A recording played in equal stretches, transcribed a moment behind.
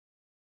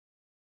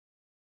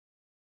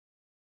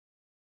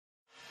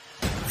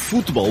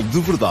Futebol de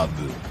Verdade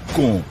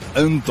com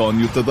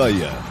António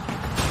Tadeia.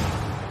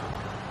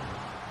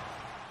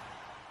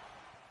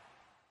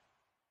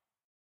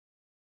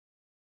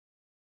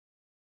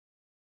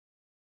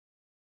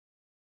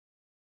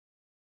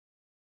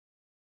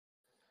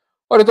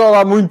 Ora, então,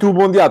 olá, muito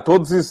bom dia a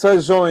todos e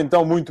sejam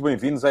então muito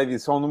bem-vindos à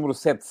edição número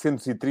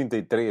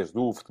 733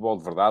 do Futebol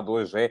de Verdade.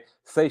 Hoje é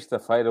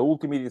sexta-feira,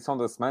 última edição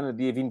da semana,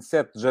 dia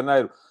 27 de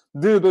janeiro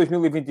de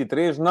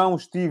 2023. Não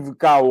estive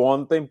cá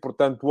ontem,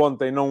 portanto,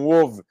 ontem não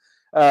houve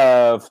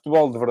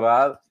Futebol de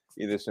Verdade.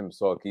 E deixem-me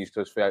só aqui,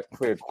 isto hoje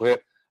foi a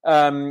correr.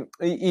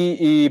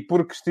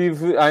 Porque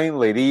estive em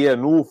Leiria,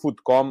 no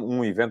Futecom,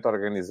 um evento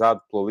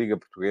organizado pela Liga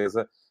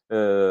Portuguesa,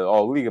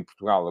 ou Liga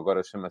Portugal,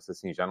 agora chama-se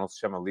assim, já não se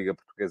chama Liga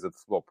Portuguesa de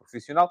Futebol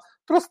Profissional.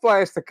 Trouxe-te lá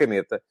esta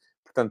caneta,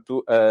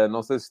 portanto,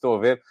 não sei se estão a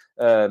ver,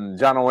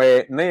 já não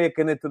é nem a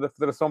caneta da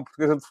Federação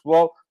Portuguesa de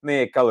Futebol,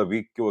 nem aquela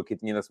bic que eu aqui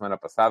tinha na semana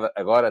passada.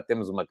 Agora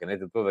temos uma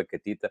caneta toda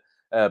catita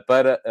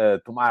para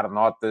tomar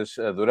notas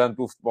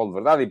durante o Futebol de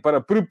Verdade e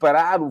para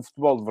preparar o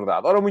Futebol de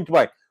Verdade. Ora, muito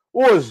bem,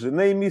 hoje,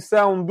 na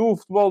emissão do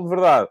Futebol de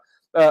Verdade,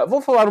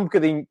 vou falar um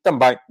bocadinho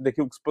também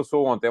daquilo que se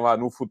passou ontem lá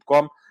no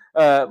Futecom.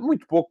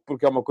 Muito pouco,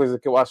 porque é uma coisa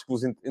que eu acho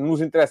que nos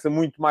interessa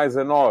muito mais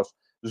a nós,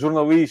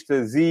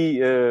 jornalistas e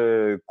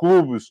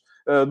clubes,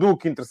 do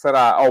que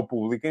interessará ao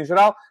público em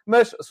geral,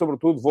 mas,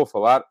 sobretudo, vou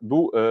falar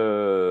do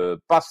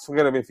Paços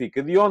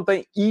Ferreira-Benfica de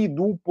ontem e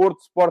do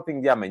Porto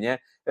Sporting de amanhã,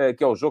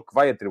 que é o jogo que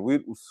vai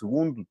atribuir o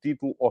segundo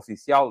título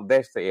oficial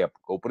desta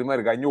época. O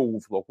primeiro ganhou o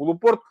Futebol Clube do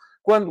Porto,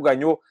 quando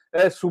ganhou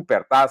a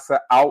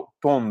Supertaça ao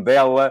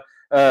Tondela,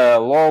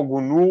 logo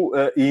no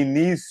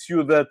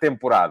início da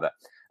temporada.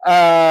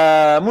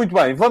 Muito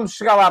bem, vamos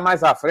chegar lá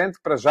mais à frente.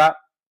 Para já,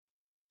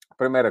 a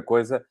primeira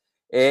coisa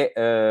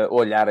é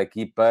olhar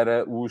aqui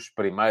para os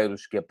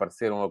primeiros que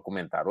apareceram a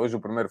comentar. Hoje o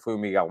primeiro foi o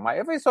Miguel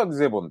Maia. Veio só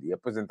dizer bom dia.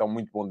 Pois então,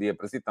 muito bom dia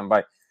para si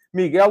também,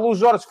 Miguel. O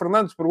Jorge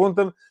Fernandes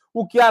pergunta-me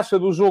o que acha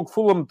do jogo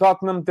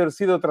Fulham-Tottenham ter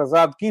sido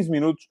atrasado 15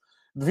 minutos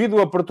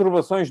devido a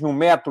perturbações no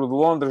metro de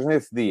Londres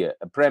nesse dia.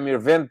 A Premier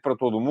vende para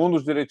todo o mundo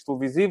os direitos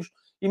televisivos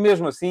e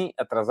mesmo assim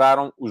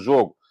atrasaram o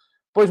jogo.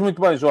 Pois muito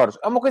bem, Jorge.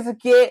 É uma coisa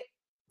que é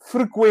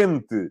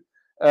frequente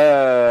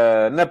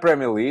na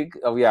Premier League.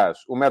 Aliás,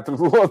 o metro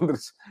de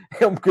Londres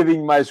é um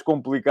bocadinho mais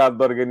complicado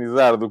de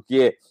organizar do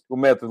que é o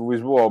metro de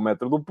Lisboa ou o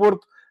metro do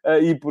Porto,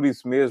 e por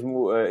isso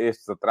mesmo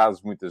estes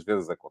atrasos muitas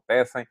vezes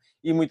acontecem,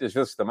 e muitas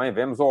vezes também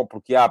vemos, ou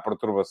porque há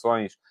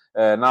perturbações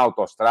na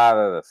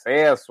autoestrada de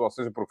acesso, ou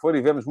seja, por que for,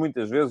 e vemos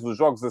muitas vezes os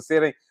jogos a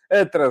serem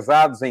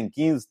atrasados em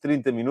 15,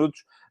 30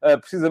 minutos,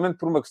 precisamente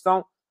por uma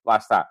questão, lá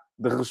está,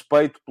 de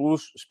respeito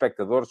pelos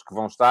espectadores que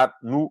vão estar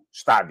no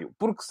estádio.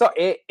 Porque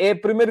é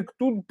primeiro que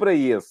tudo para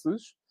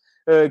esses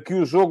que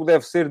o jogo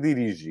deve ser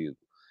dirigido.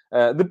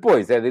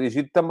 Depois é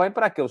dirigido também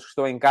para aqueles que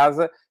estão em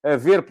casa a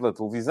ver pela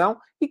televisão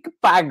e que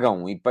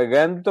pagam. E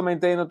pagando também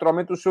têm,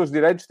 naturalmente, os seus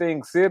direitos têm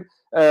que ser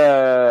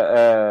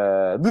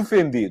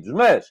defendidos.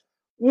 Mas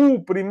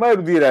o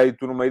primeiro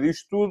direito no meio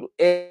disto tudo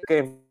é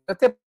quem...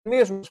 Até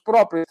mesmo as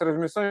próprias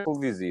transmissões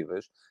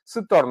televisivas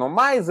se tornam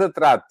mais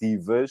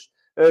atrativas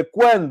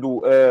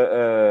quando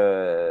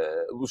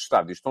os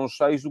estádios estão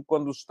cheios do que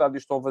quando os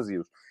estádios estão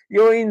vazios.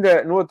 Eu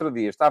ainda, no outro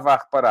dia, estava a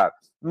reparar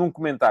num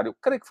comentário,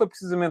 creio que foi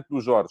precisamente do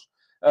Jorge,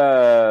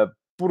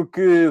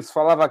 porque se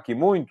falava aqui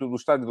muito do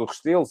estádio do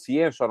Restelo, se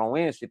enche ou não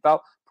enche e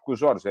tal, porque o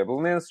Jorge é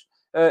belenenses,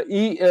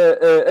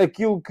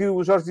 aquilo que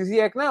o Jorge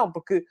dizia é que não,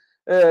 porque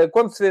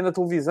quando se vê na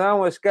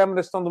televisão, as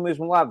câmaras estão do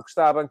mesmo lado que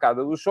está a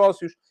bancada dos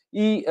sócios,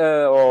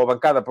 ou a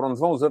bancada para onde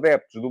vão os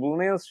adeptos do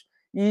belenenses,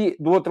 e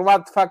do outro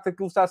lado, de facto,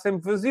 aquilo está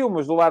sempre vazio,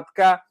 mas do lado de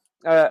cá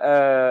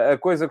a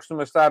coisa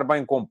costuma estar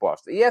bem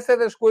composta. E essa é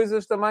das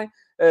coisas também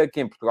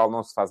que em Portugal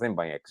não se fazem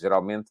bem. É que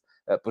geralmente,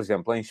 por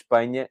exemplo, em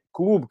Espanha,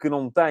 clube que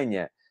não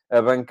tenha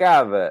a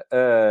bancada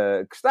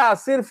que está a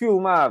ser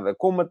filmada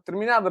com uma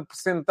determinada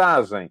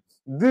percentagem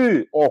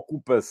de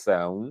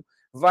ocupação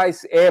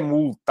é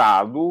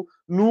multado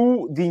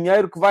no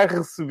dinheiro que vai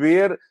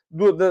receber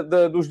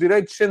dos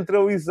direitos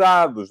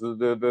centralizados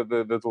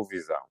da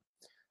televisão.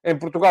 Em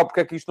Portugal,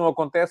 porque é que isto não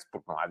acontece?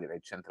 Porque não há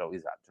direitos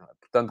centralizados. Não é?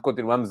 Portanto,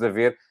 continuamos a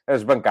ver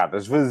as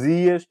bancadas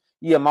vazias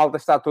e a malta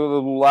está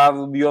toda do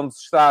lado de onde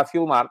se está a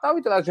filmar. Está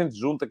e toda a gente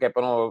junta, que é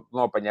para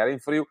não apanhar em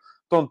frio.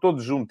 Estão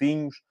todos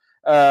juntinhos.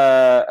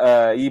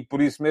 E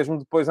por isso mesmo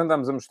depois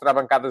andamos a mostrar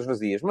bancadas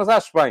vazias. Mas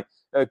acho bem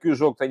que o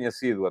jogo tenha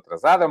sido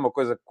atrasado. É uma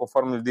coisa que,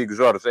 conforme lhe digo,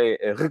 Jorge,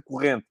 é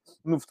recorrente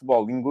no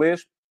futebol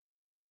inglês.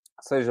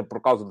 Seja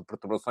por causa de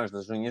perturbações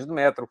das linhas de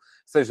metro,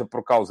 seja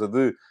por causa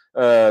de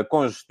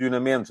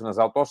congestionamentos nas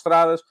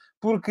autoestradas,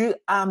 porque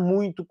há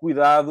muito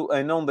cuidado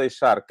em não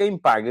deixar quem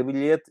paga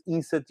bilhete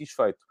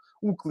insatisfeito.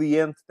 O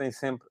cliente tem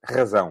sempre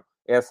razão.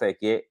 Essa é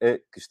que é a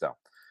questão.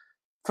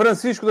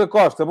 Francisco da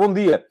Costa, bom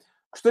dia.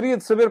 Gostaria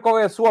de saber qual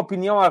é a sua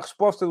opinião à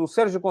resposta do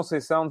Sérgio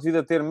Conceição devido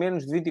a ter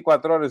menos de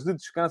 24 horas de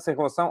descanso em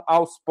relação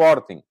ao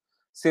Sporting,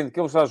 sendo que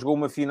ele já jogou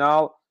uma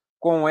final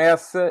com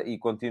essa, e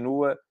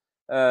continua...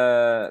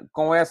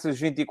 com essas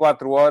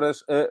 24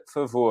 horas a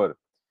favor.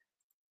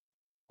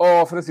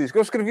 Oh, Francisco,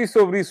 eu escrevi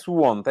sobre isso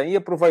ontem e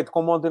aproveito,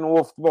 como ontem não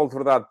houve futebol de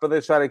verdade, para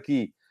deixar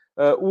aqui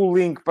o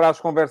link para as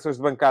conversas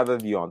de bancada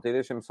de ontem.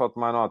 Deixem-me só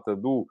tomar nota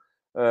do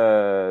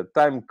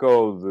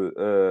timecode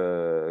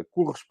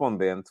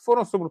correspondente.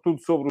 Foram sobretudo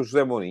sobre o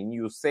José Mourinho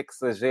e o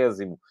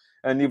 60º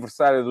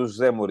aniversário do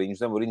José Mourinho.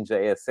 José Mourinho já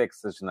é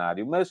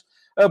sexagenário, mas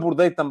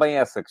abordei também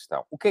essa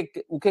questão. O que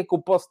é que eu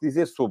posso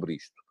dizer sobre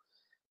isto?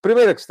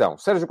 Primeira questão.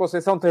 Sérgio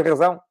Conceição tem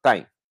razão?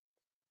 Tem.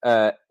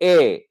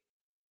 É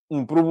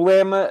um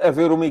problema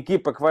haver uma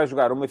equipa que vai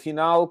jogar uma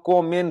final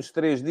com menos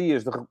 3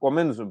 dias,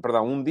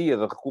 perdão, um dia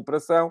de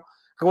recuperação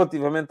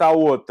relativamente à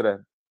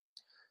outra.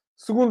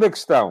 Segunda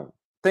questão,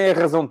 tem a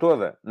razão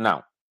toda?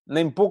 Não.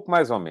 Nem pouco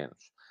mais ou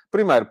menos.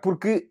 Primeiro,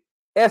 porque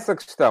essa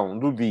questão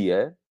do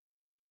dia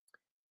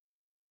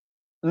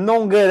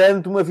não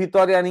garante uma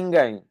vitória a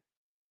ninguém.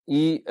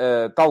 E,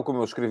 tal como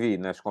eu escrevi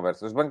nas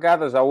conversas de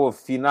bancada, já houve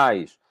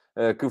finais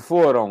que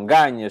foram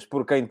ganhas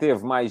por quem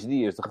teve mais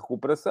dias de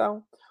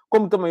recuperação,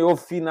 como também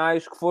houve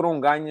finais que foram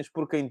ganhas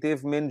por quem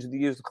teve menos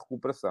dias de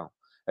recuperação.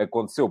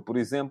 Aconteceu, por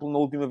exemplo, na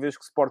última vez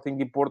que Sporting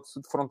e Porto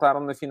se defrontaram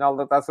na final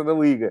da Taça da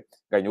Liga.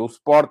 Ganhou o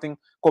Sporting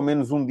com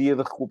menos um dia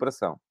de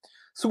recuperação.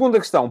 Segunda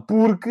questão,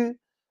 porque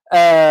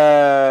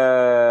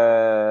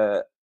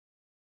é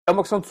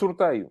uma questão de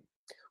sorteio.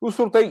 O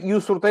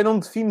sorteio não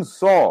define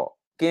só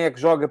quem é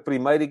que joga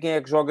primeiro e quem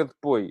é que joga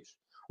depois.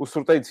 O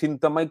sorteio define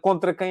também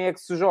contra quem é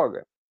que se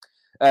joga.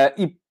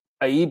 E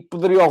aí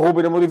poderia o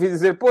Ruben Amorim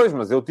dizer, pois,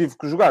 mas eu tive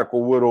que jogar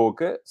com o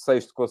Aroca,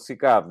 sexto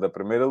classificado da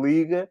Primeira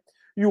Liga,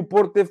 e o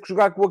Porto teve que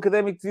jogar com o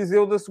Académico de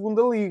Viseu da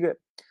Segunda Liga.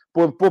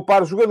 Pôde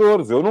poupar os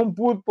jogadores. Eu não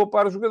pude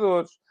poupar os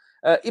jogadores.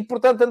 E,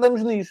 portanto,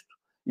 andamos nisto.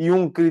 E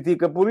um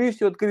critica por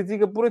isto e outro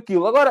critica por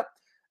aquilo. Agora,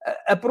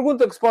 a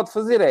pergunta que se pode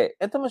fazer é,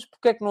 então, mas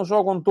porquê é que não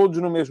jogam todos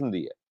no mesmo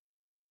dia?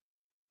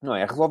 Não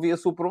é?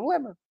 Resolvia-se o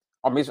problema.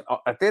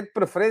 Até de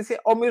preferência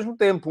ao mesmo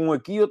tempo. Um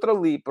aqui e outro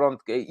ali.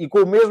 Pronto. E com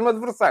o mesmo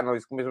adversário. Não,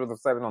 isso com o mesmo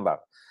adversário não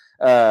dava.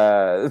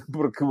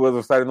 Porque o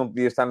adversário não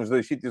podia estar nos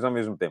dois sítios ao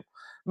mesmo tempo.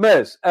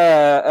 Mas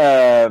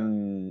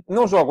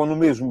não jogam no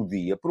mesmo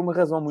dia por uma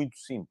razão muito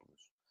simples.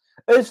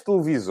 As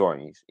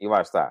televisões, e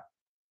lá está,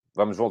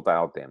 vamos voltar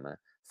ao tema,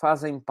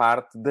 fazem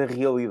parte da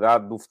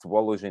realidade do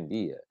futebol hoje em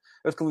dia.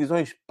 As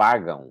televisões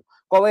pagam.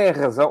 Qual é a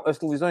razão? As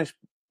televisões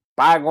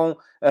pagam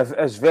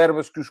as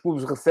verbas que os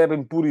clubes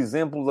recebem, por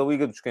exemplo, da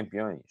Liga dos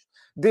Campeões.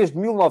 Desde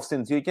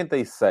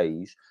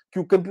 1986 que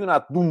o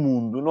Campeonato do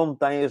Mundo não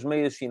tem as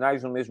meias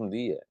finais no mesmo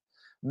dia.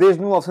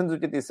 Desde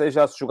 1986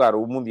 já se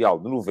jogaram o Mundial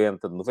de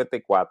 90, de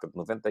 94, de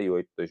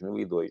 98,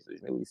 2002,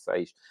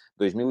 2006,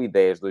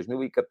 2010,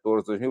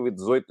 2014,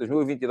 2018,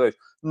 2022.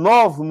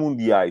 9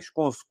 mundiais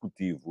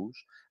consecutivos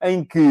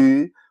em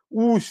que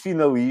os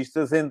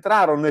finalistas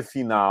entraram na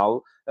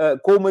final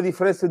com uma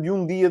diferença de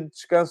um dia de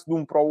descanso de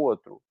um para o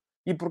outro.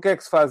 E porquê é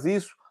que se faz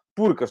isso?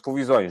 Porque as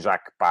televisões, já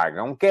que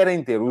pagam,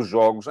 querem ter os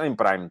jogos em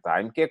prime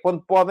time, que é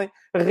quando podem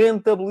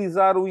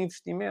rentabilizar o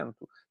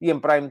investimento. E em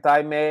prime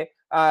time é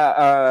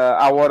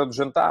à hora do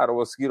jantar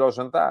ou a seguir ao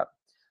jantar.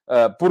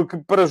 Porque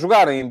para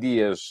jogar em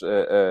dias,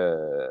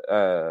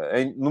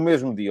 no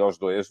mesmo dia,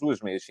 as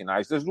duas meias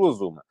finais, das duas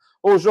uma,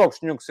 ou os jogos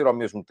tinham que ser ao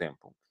mesmo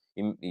tempo,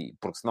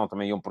 porque senão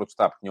também iam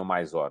protestar porque tinham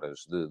mais horas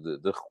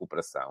de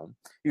recuperação.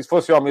 E se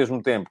fosse ao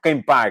mesmo tempo, quem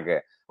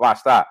paga, lá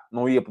está,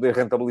 não ia poder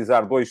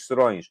rentabilizar 2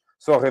 serões,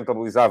 só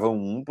rentabilizava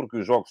um, porque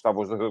os jogos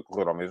estavam a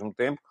correr ao mesmo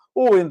tempo.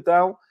 Ou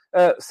então,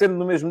 sendo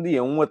no mesmo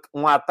dia,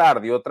 um à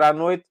tarde e outro à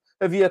noite,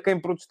 havia quem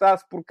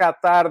protestasse porque à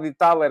tarde e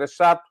tal era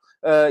chato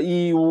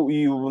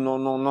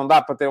não dá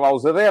para ter lá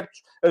os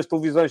adeptos. As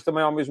televisões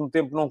também ao mesmo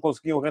tempo não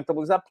conseguiam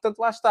rentabilizar. Portanto,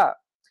 lá está.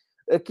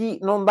 Aqui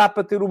não dá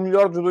para ter o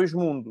melhor dos dois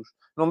mundos.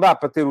 Não dá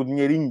para ter o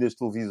dinheirinho das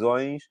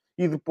televisões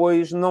e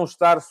depois não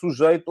estar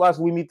sujeito às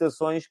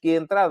limitações que a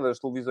entrada das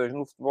televisões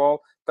no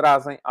futebol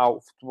trazem ao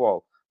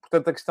futebol.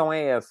 Portanto, a questão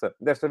é essa.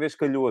 Desta vez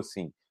calhou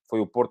assim. Foi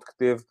o Porto que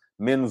teve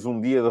menos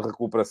um dia de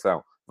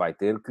recuperação. Vai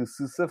ter que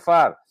se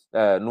safar.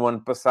 No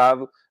ano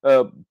passado,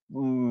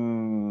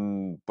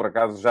 por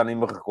acaso já nem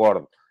me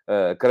recordo.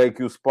 Creio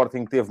que o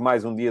Sporting teve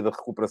mais um dia de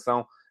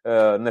recuperação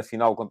na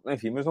final.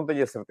 Enfim, mas não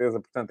tenho a certeza,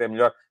 portanto é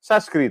melhor. Está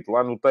escrito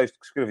lá no texto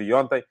que escrevi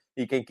ontem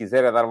e quem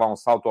quiser é dar lá um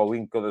salto ao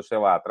link que eu deixei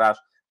lá atrás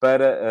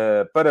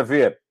para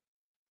ver.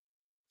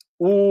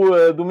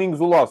 O Domingos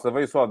Ulossa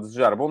veio só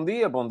desejar bom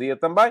dia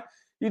também.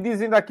 E diz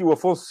ainda aqui o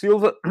Afonso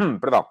Silva,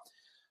 perdão.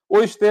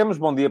 Hoje temos,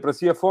 bom dia para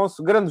si,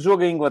 Afonso, grande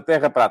jogo em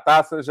Inglaterra para a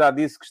Taça. Já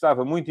disse que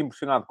estava muito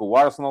impressionado com o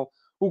Arsenal.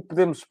 O que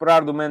podemos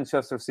esperar do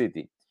Manchester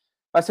City?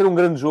 Vai ser um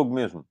grande jogo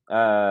mesmo.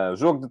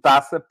 Jogo de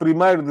Taça,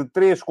 primeiro de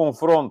 3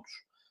 confrontos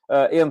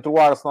entre o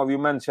Arsenal e o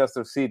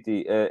Manchester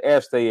City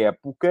esta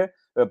época,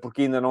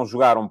 porque ainda não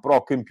jogaram para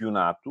o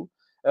campeonato.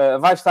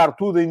 Vai estar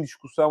tudo em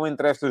discussão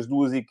entre estas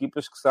duas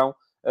equipas que são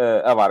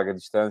a larga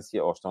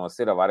distância, ou estão a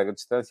ser a larga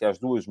distância, as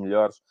duas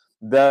melhores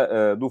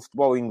do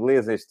futebol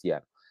inglês este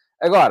ano.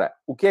 Agora,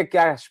 o que é que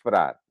há a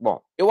esperar?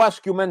 Bom, eu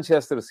acho que o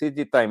Manchester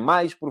City tem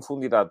mais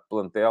profundidade de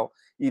plantel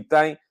e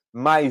tem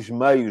mais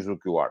meios do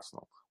que o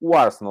Arsenal. O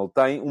Arsenal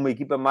tem uma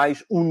equipa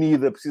mais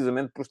unida,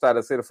 precisamente por estar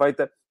a ser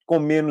feita com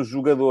menos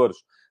jogadores.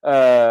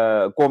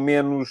 com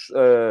menos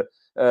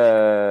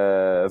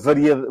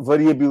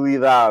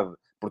variabilidade,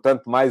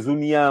 portanto, mais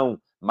união,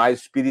 mais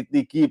espírito de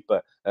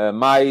equipa,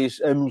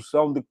 mais a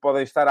noção de que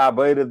podem estar à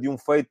beira de um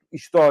feito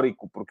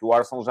histórico, porque o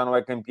Arsenal já não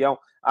é campeão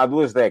há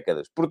 2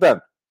 décadas.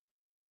 Portanto,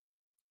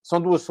 são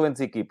 2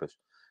 excelentes equipas.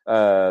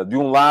 De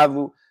um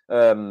lado,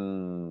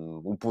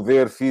 o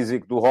poder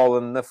físico do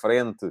Haaland na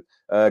frente,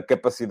 a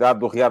capacidade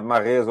do Riyad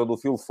Mahrez ou do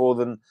Phil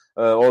Foden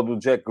ou do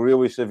Jack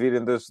Grealish a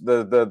virem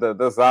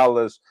das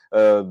alas,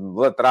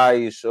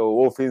 laterais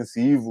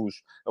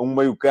ofensivos, um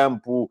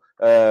meio-campo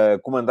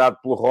comandado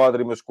pelo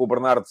Rodri, mas com o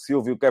Bernardo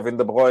Silva e o Kevin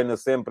De Bruyne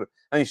sempre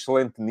em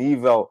excelente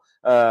nível.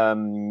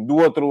 Do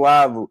outro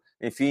lado,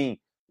 enfim,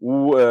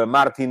 o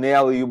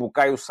Martinelli e o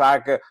Bukayo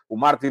Saka, o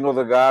Martin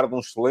Odegaard, um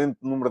excelente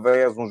número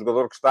 10, um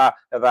jogador que está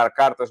a dar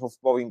cartas no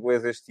futebol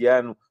inglês este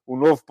ano, o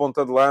novo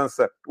ponta de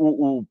lança,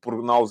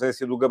 na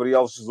ausência do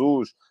Gabriel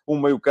Jesus, um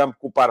meio-campo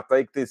com o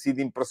Partey, que tem sido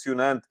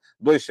impressionante,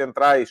 2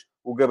 centrais,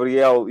 o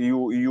Gabriel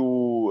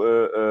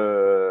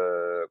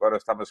agora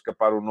está-me a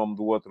escapar o nome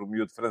do outro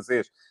miúdo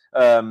francês.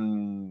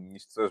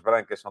 Isto, as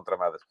brancas são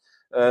tramadas.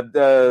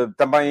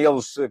 Também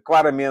eles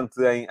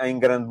claramente em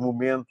grande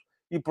momento.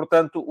 E,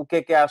 portanto, o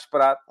que é a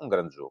esperar? Um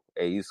grande jogo.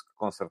 É isso que,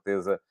 com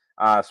certeza,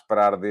 há a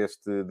esperar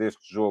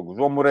deste jogo.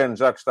 João Moreno,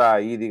 já que está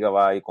aí, diga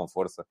lá aí com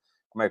força.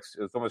 Como é que...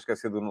 Eu estou-me a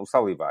esquecer do... O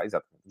Saliba,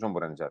 exatamente. João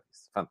Moreno já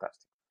disse.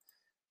 Fantástico.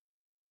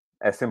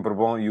 É sempre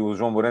bom. E o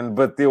João Moreno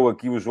bateu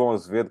aqui o João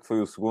Azevedo, que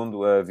foi o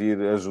segundo a vir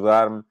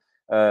ajudar-me.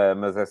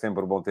 Mas é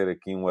sempre bom ter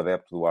aqui um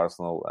adepto do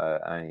Arsenal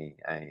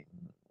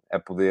a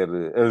poder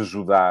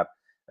ajudar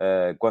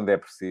quando é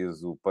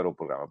preciso para o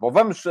programa. Bom,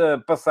 vamos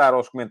passar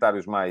aos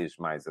comentários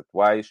mais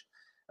atuais.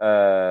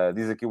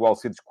 Diz aqui o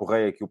Alcides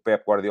Correia que o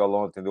Pep Guardiola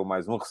ontem deu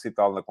mais um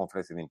recital na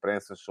conferência de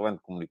imprensa.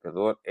 Excelente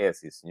comunicador. É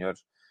assim,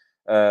 senhores.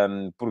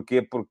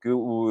 Porquê? Porque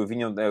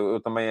eu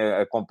também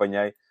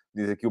acompanhei.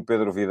 Diz aqui o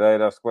Pedro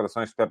Videira, as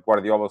declarações de Pep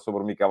Guardiola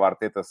sobre o Mikel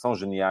Arteta são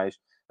geniais.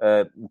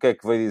 O que é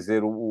que veio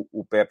dizer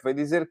o Pep? Veio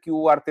dizer que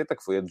o Arteta,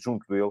 que foi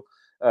adjunto dele,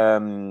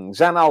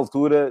 já na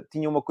altura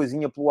tinha uma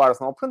coisinha pelo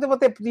Arsenal. Portanto, ele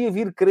até podia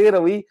vir querer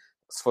ali,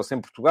 se fosse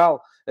em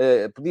Portugal,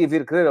 podia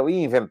vir querer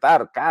ali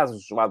inventar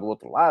casos lá do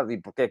outro lado,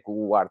 e porque é que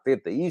o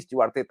Arteta isto e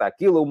o Arteta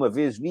aquilo. Eu uma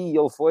vez vi,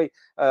 ele foi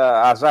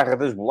à jarra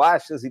das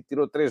bolachas e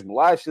tirou 3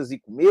 bolachas e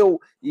comeu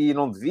e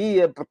não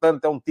devia,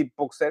 portanto é um tipo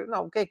pouco sério.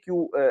 Não, o que é que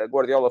o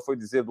Guardiola foi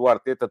dizer do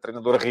Arteta,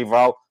 treinador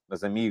rival,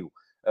 mas amigo,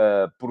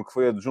 porque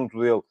foi adjunto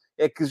dele?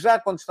 É que já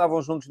quando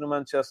estavam juntos no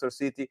Manchester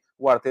City,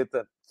 o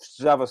Arteta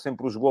festejava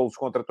sempre os golos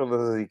contra todas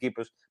as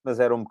equipas,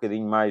 mas era um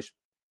bocadinho mais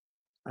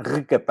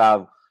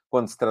recatado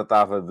quando se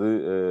tratava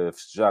de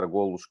festejar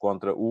golos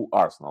contra o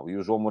Arsenal. E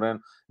o João Moreno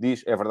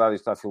diz, é verdade,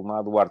 está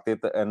filmado, o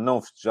Arteta a não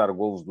festejar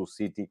golos do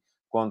City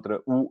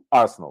contra o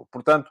Arsenal.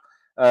 Portanto,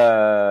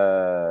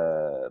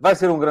 vai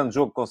ser um grande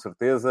jogo, com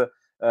certeza.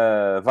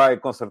 Vai,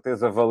 com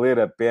certeza, valer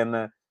a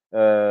pena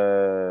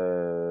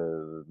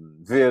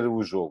ver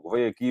o jogo.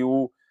 Veio aqui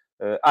o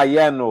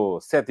Ayano,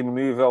 7º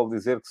nível,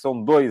 dizer que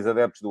são 2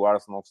 adeptos do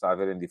Arsenal que está a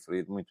verem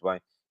diferido. Muito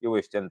bem. Eu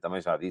este ano também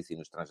já disse, e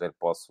no estrangeiro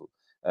posso...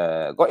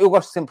 eu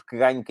gosto sempre que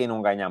ganhe quem não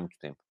ganha há muito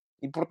tempo.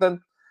 E,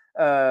 portanto,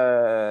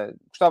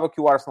 gostava que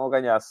o Arsenal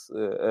ganhasse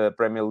a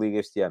Premier League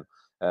este ano.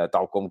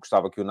 Tal como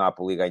gostava que o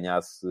Napoli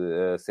ganhasse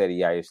a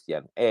Série A este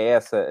ano. É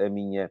essa a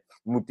minha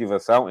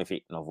motivação.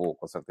 Enfim, não vou,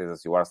 com certeza,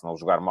 se o Arsenal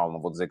jogar mal, não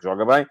vou dizer que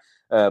joga bem,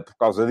 por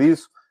causa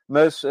disso.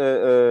 Mas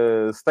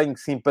se tenho que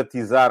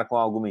simpatizar com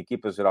alguma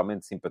equipa,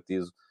 geralmente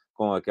simpatizo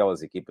com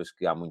aquelas equipas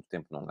que há muito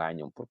tempo não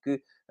ganham,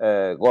 porque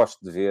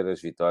gosto de ver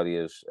as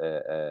vitórias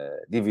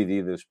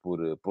divididas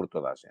por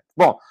toda a gente.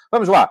 Bom,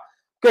 vamos lá.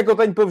 O que é que eu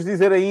tenho para vos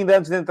dizer ainda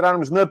antes de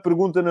entrarmos na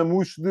pergunta na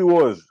mousse de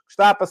hoje?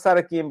 Está a passar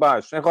aqui em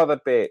baixo, em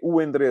rodapé,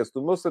 o endereço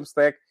do meu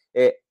Substack,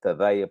 é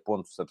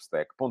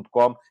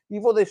tadeia.substack.com, e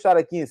vou deixar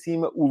aqui em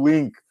cima o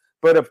link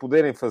para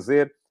poderem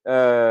fazer,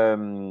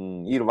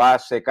 ir lá,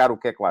 checar o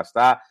que é que lá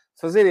está,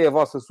 fazerem a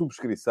vossa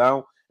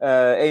subscrição.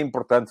 É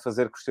importante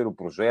fazer crescer o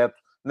projeto,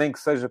 nem que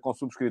seja com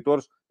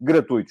subscritores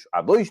gratuitos.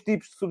 Há 2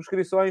 tipos de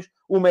subscrições.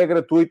 Uma é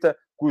gratuita,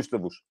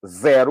 custa-vos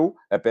 0,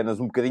 apenas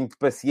um bocadinho de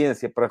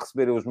paciência para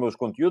receberem os meus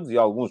conteúdos, e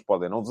alguns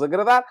podem não vos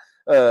agradar,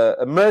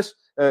 mas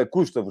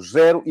custa-vos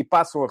 0 e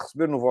passam a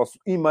receber no vosso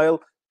e-mail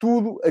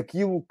tudo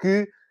aquilo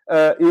que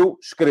eu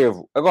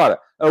escrevo. Agora,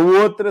 a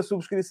outra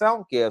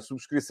subscrição, que é a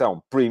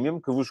subscrição Premium,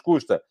 que vos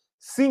custa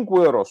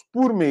 5€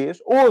 por mês,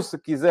 ou se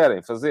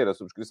quiserem fazer a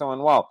subscrição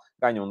anual,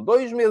 ganham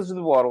 2 meses de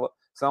borla,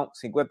 são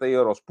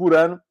 50€ por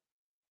ano,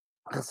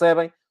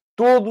 recebem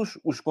todos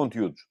os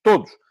conteúdos,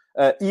 todos,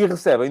 e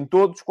recebem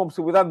todos com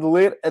possibilidade de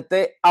ler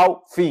até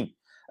ao fim.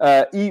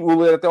 E o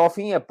ler até ao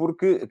fim é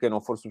porque quem não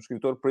for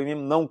subscritor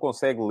premium não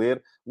consegue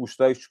ler os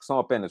textos que são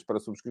apenas para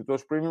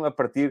subscritores premium a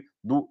partir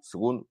do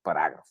 2º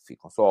parágrafo.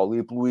 Ficam só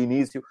ali pelo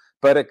início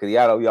para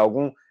criar ali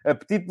algum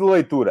apetite de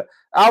leitura.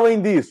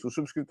 Além disso, os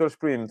subscritores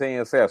premium têm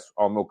acesso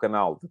ao meu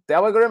canal de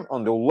Telegram,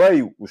 onde eu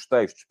leio os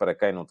textos para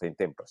quem não tem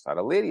tempo para estar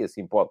a ler e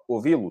assim pode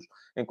ouvi-los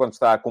enquanto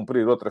está a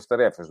cumprir outras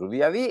tarefas do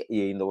dia-a-dia.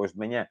 E ainda hoje de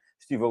manhã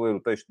estive a ler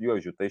o texto de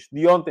hoje e o texto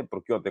de ontem,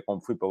 porque ontem,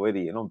 como fui para a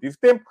leiria, não tive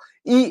tempo.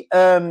 E,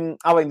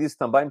 além disso,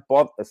 também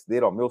pode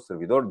aceder ao meu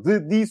servidor de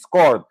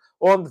Discord,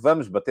 onde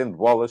vamos batendo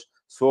bolas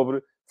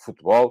sobre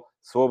futebol,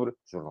 sobre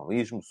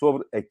jornalismo,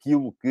 sobre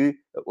aquilo que...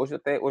 Hoje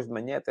de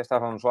manhã até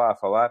estávamos lá a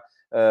falar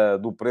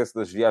do preço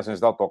das viagens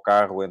de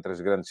autocarro entre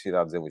as grandes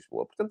cidades em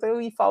Lisboa. Portanto,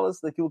 aí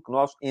fala-se daquilo que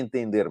nós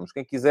entendermos.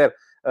 Quem quiser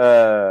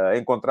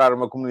encontrar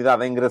uma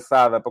comunidade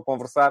engraçada para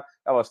conversar,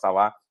 ela está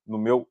lá no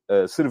meu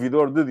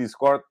servidor de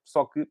Discord,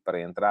 só que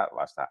para entrar,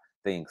 lá está,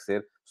 têm que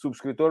ser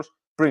subscritores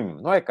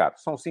premium. Não é caro,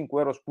 são 5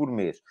 euros por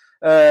mês.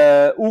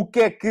 O que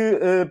é que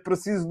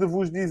preciso de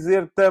vos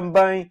dizer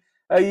também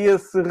a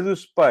esse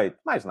respeito?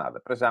 Mais nada,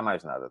 para já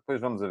mais nada. Depois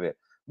vamos a ver.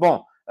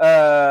 Bom,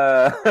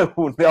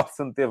 o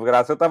Nelson teve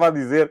graça. Eu estava a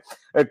dizer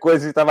a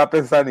coisa e estava a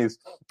pensar nisso.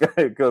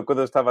 Quando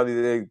eu estava a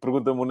dizer,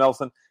 pergunta-me o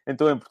Nelson,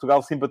 então em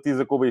Portugal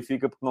simpatiza com o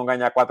Benfica porque não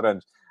ganha há 4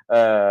 anos.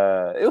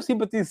 Eu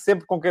simpatizo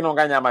sempre com quem não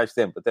ganha há mais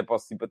tempo. Até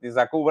posso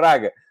simpatizar com o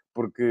Braga,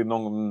 porque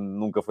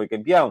nunca foi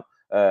campeão.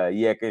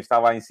 E é quem está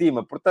lá em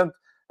cima. Portanto,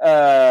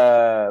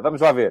 vamos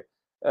lá ver.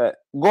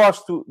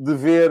 Gosto de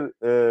ver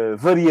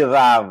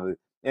variedade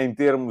em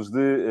termos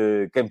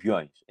de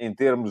campeões, em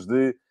termos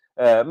de...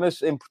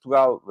 mas em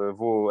Portugal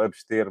vou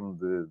abster-me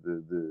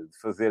de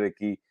fazer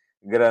aqui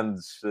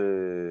grandes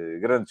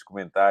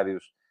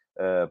comentários,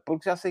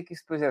 porque já sei que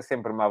isso depois é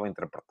sempre mal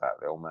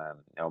interpretado. É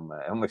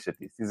uma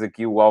chatice. Diz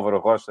aqui o Álvaro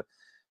Rocha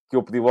que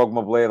eu pedi logo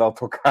uma boleia de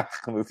autocarro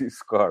no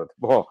Discord.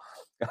 Bom,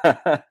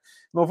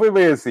 não foi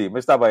bem assim,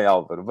 mas está bem,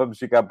 Álvaro. Vamos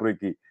ficar por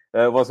aqui.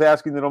 Você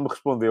acho que ainda não me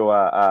respondeu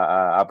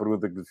à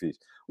pergunta que lhe fiz.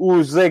 O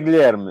José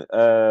Guilherme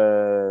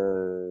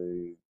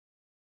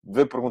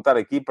veio perguntar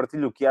aqui,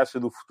 partilha o que acha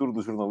do futuro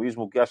do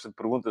jornalismo, o que acha de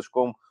perguntas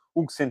como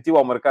o que sentiu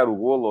ao marcar o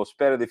golo ou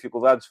espera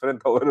dificuldades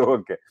frente ao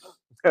Aroca.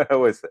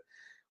 Ouça,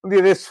 um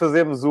dia destes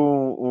fazemos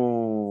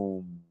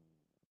um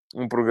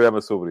programa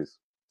sobre isso.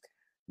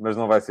 Mas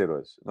não vai ser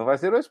hoje. Não vai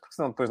ser hoje, porque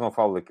senão depois não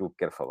falo daquilo que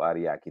quero falar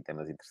e há aqui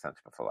temas interessantes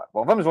para falar.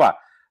 Bom, vamos lá.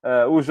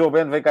 O João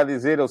Ben vem cá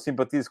dizer, eu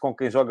simpatizo com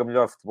quem joga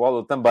melhor futebol.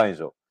 Eu também,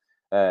 João.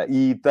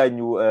 E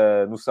tenho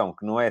a noção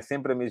que não é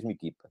sempre a mesma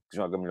equipa que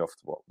joga melhor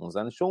futebol. Uns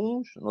anos são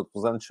uns,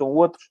 noutros anos são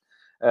outros.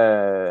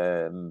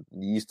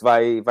 E isto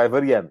vai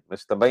variando.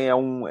 Mas também é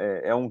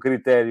um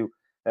critério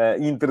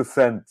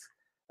interessante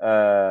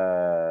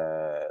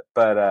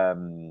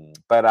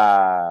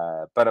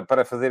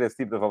para fazer esse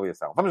tipo de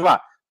avaliação. Vamos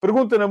lá.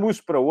 Pergunta na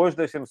MUS para hoje.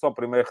 Deixem-me só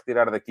primeiro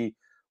retirar daqui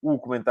o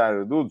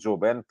comentário do Joe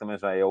Ben, que também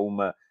já é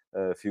uma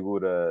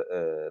figura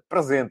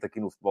presente aqui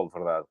no Futebol de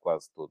Verdade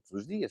quase todos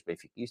os dias,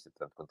 benfiquista,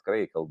 tanto quanto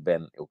creio. Aquele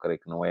Ben, eu creio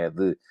que não é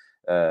de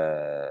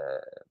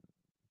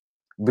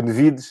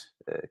Benevides,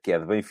 que é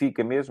de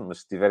Benfica mesmo, mas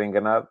se estiver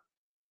enganado,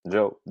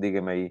 Joe,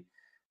 diga-me aí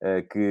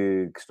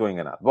que estou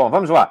enganado. Bom,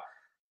 vamos lá.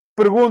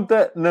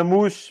 Pergunta na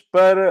MUS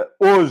para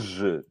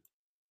hoje.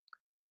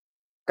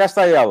 Cá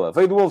está ela.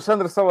 Veio do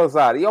Alexandre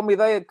Salazar. E é uma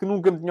ideia que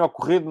nunca me tinha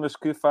ocorrido, mas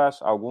que faz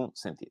algum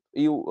sentido.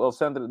 E o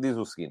Alexandre diz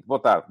o seguinte.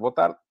 Boa tarde. Boa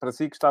tarde para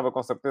si que estava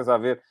com certeza a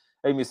ver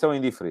a emissão em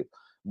diferido.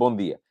 Bom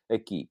dia.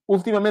 Aqui.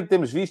 Ultimamente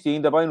temos visto, e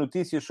ainda bem,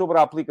 notícias sobre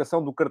a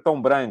aplicação do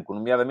cartão branco,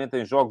 nomeadamente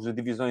em jogos de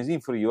divisões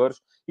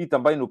inferiores e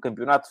também no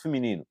campeonato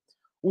feminino.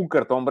 O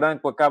cartão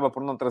branco acaba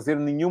por não trazer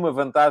nenhuma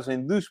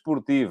vantagem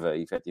desportiva,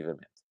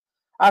 efetivamente.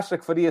 Acha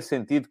que faria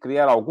sentido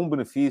criar algum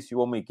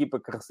benefício a uma equipa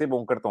que receba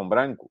um cartão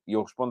branco? E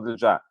eu respondo-lhe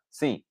já,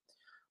 sim.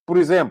 Por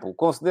exemplo,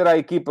 considera a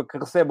equipa que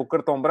recebe o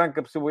cartão branco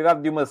a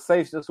possibilidade de uma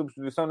sexta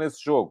substituição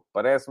nesse jogo.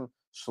 Parece-me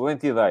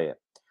excelente ideia.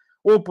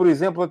 Ou, por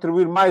exemplo,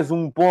 atribuir mais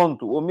um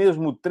ponto, ou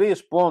mesmo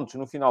 3 pontos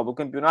no final do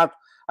campeonato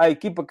à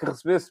equipa que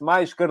recebesse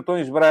mais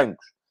cartões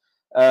brancos.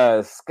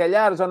 Se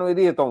calhar já não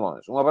iria tão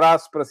longe. Um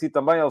abraço para si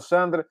também,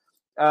 Alexandre.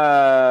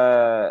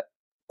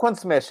 Quando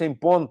se mexe em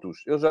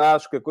pontos, eu já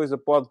acho que a coisa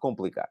pode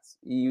complicar-se.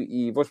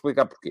 E vou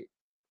explicar porquê.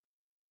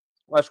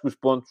 Eu acho que os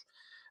pontos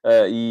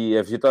e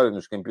a vitória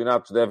nos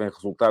campeonatos devem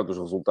resultar dos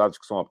resultados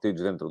que são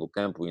obtidos dentro do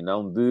campo e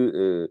não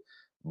de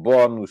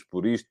bónus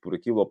por isto, por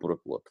aquilo ou por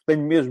aquilo outro.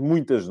 Tenho mesmo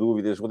muitas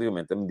dúvidas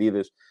relativamente a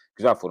medidas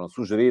que já foram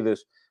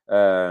sugeridas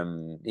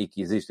e que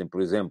existem,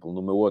 por exemplo,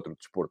 no meu outro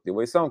desporto de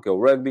eleição, que é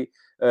o rugby,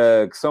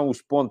 que são os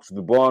pontos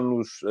de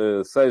bónus,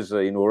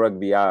 seja, e no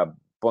rugby há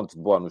pontos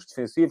de bónus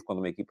defensivo, quando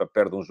uma equipa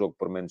perde um jogo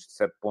por menos de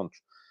 7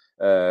 pontos,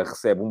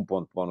 recebe 1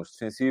 ponto de bónus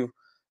defensivo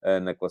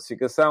na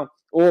classificação,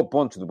 ou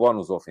pontos de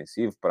bónus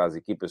ofensivo para as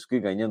equipas que,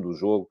 ganhando o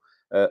jogo,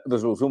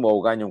 das duas uma,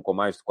 ou ganham com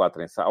mais de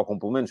 4 ensaios, ou com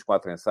pelo menos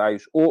 4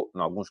 ensaios, ou, em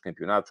alguns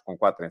campeonatos, com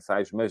 4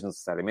 ensaios, mas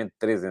necessariamente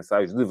 3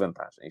 ensaios de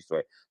vantagem. Isto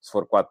é, se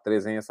for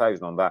 4-3 em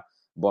ensaios, não dá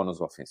bónus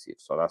ofensivo.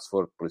 Só dá se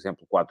for, por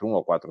exemplo, 4-1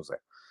 ou 4-0.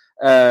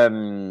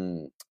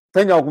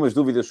 Tenho algumas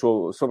dúvidas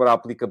sobre a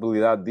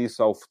aplicabilidade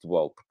disso ao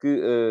futebol,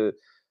 porque,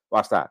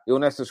 lá está, eu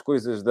nessas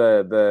coisas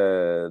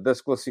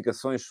das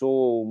classificações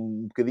sou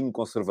um bocadinho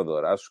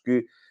conservador. Acho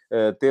que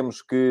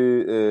temos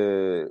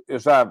que... eu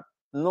já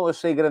não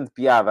achei grande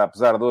piada,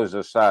 apesar de hoje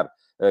achar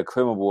que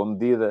foi uma boa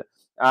medida,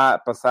 à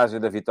passagem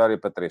da vitória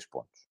para 3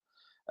 pontos.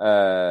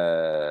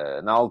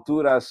 Na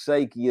altura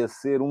achei que ia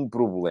ser um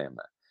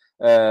problema.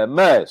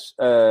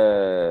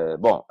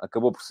 Bom,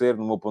 acabou por ser,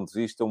 no meu ponto de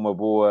vista, uma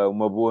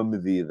boa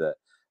medida.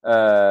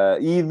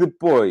 E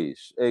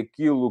depois,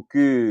 aquilo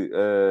que...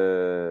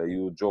 e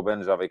o Joe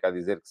Ben já veio cá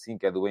dizer que sim,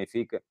 que é do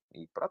Benfica.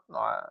 E pronto, não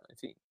há...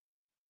 Enfim,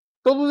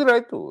 todo o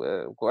direito.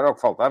 Era o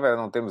que faltava, era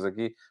não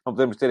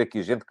podemos ter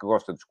aqui gente que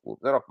gosta dos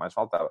clubes. Era o que mais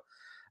faltava.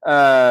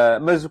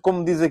 Mas,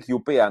 como diz aqui o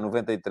PA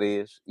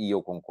 93, e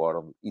eu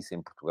concordo, isso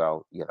em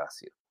Portugal ia dar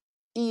certo.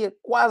 Ia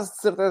quase de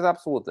certeza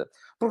absoluta.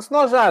 Porque se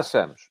nós já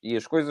achamos, e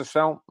as coisas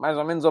são mais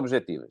ou menos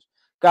objetivas,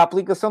 que a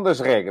aplicação das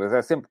regras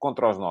é sempre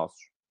contra os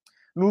nossos,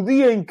 no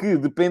dia em que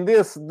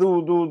dependesse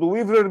do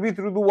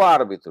livre-arbítrio do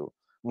árbitro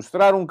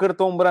mostrar um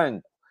cartão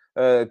branco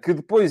que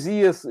depois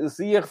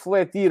se ia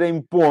refletir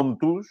em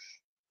pontos,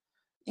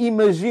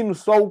 imagino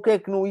só o que é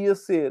que não ia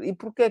ser. E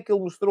porquê é que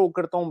ele mostrou o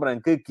cartão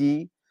branco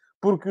aqui?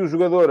 Porque o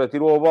jogador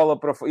atirou a bola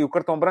para fora. E o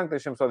cartão branco,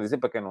 deixem-me só dizer,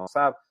 para quem não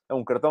sabe, é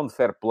um cartão de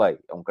fair play.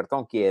 É um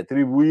cartão que é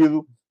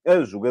atribuído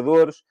a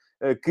jogadores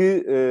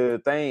que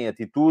têm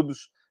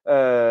atitudes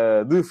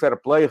de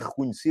fair play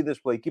reconhecidas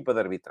pela equipa de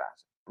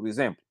arbitragem. Por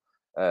exemplo,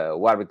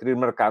 o árbitro ir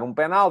marcar um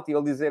penalti e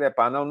ele dizer,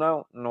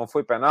 não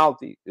foi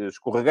penalti,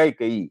 escorreguei e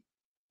caí.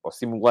 Ou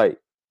simulei.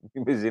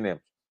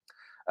 Imaginemos.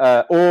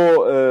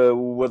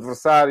 O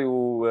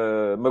adversário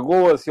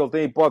magoa-se, ele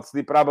tem a hipótese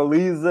de ir para a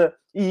baliza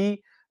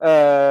e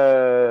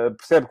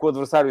percebe que o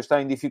adversário está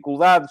em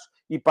dificuldades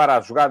e para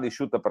a jogada e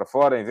chuta para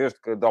fora, em vez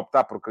de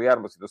optar por criar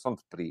uma situação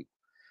de perigo.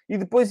 E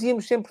depois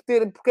íamos sempre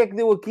ter, porque é que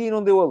deu aqui e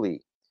não deu ali?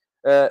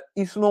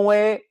 Isso não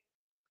é,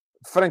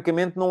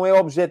 francamente, não é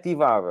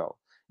objetivável.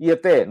 E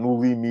até,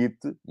 no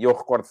limite, e eu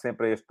recordo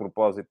sempre a este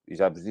propósito, e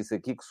já vos disse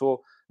aqui que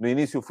no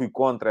início fui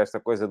contra esta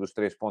coisa dos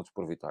 3 pontos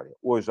por vitória.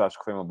 Hoje acho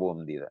que foi uma boa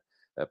medida,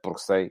 porque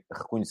sei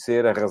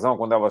reconhecer a razão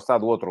quando ela está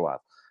do outro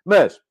lado.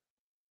 Mas,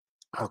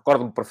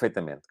 recordo-me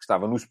perfeitamente que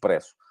estava no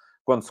Expresso,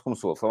 quando se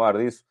começou a falar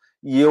disso,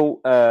 e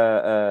eu,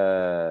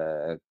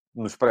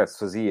 no Expresso,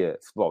 fazia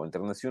futebol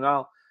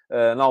internacional.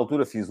 Na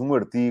altura fiz um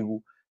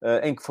artigo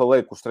em que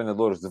falei com os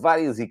treinadores de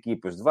várias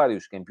equipas, de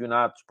vários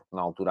campeonatos, porque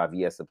na altura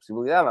havia essa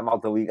possibilidade, a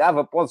malta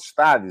ligava para os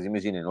estádios,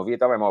 imaginem, não havia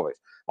telemóveis.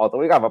 A malta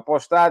ligava para o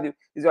estádio e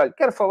dizia, olha,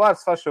 quero falar,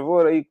 se faz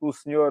favor, aí com o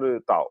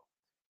senhor tal.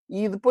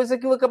 E depois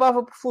aquilo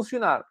acabava por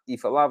funcionar. E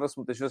falava-se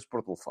muitas vezes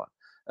por telefone.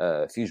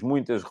 Fiz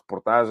muitas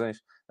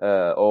reportagens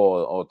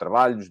ou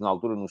trabalhos, na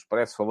altura, no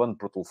Expresso, falando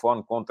por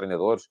telefone com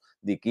treinadores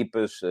de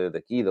equipas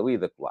daqui, dali e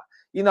daquela.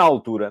 E na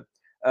altura,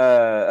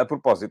 a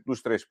propósito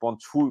dos 3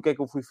 pontos, o que é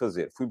que eu fui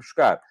fazer? Fui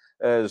buscar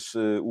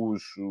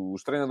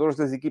os treinadores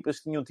das equipas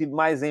que tinham tido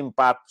mais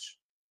empates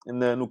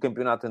no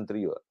campeonato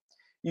anterior.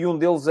 E um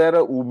deles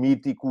era o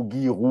mítico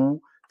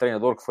Giroud,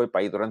 treinador que foi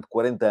para aí durante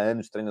 40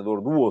 anos,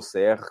 treinador do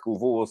Auxerre, que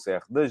levou o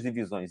Auxerre das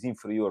divisões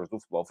inferiores do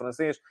futebol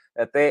francês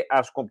até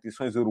às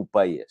competições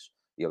europeias.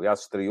 E,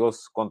 aliás,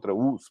 estreou-se contra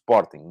o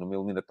Sporting, numa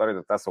eliminatória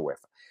da Taça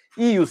UEFA.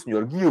 E o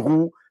senhor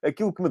Giroud,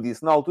 aquilo que me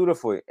disse na altura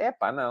foi,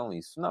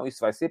 isso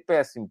vai ser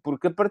péssimo,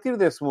 porque a partir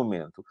desse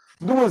momento,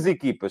 duas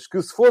equipas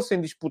que se fossem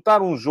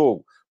disputar um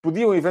jogo,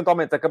 podiam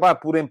eventualmente acabar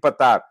por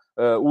empatar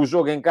o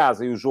jogo em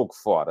casa e o jogo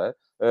fora,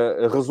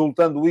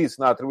 resultando isso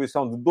na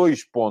atribuição de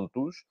 2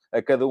 pontos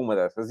a cada uma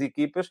dessas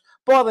equipas,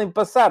 podem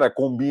passar a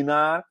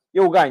combinar,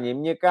 eu ganho em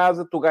minha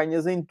casa, tu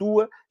ganhas em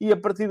tua, e a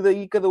partir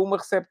daí cada uma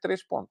recebe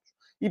 3 pontos.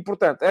 E,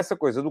 portanto, essa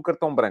coisa do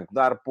cartão branco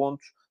dar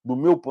pontos, do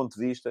meu ponto de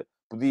vista,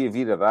 podia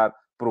vir a dar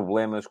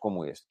problemas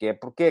como este. Que é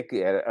porque é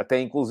que, até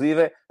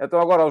inclusive, então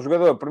agora o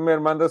jogador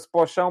primeiro manda-se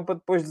para o chão para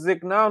depois dizer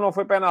que não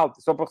foi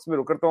penalti, só para receber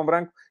o cartão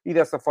branco e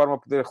dessa forma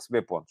poder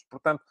receber pontos.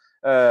 Portanto,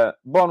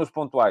 bónus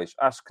pontuais,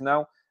 acho que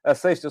não. A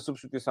 6ª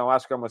substituição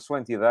acho que é uma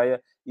excelente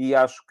ideia e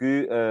acho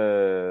que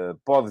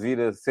pode vir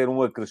a ser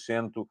um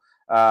acrescento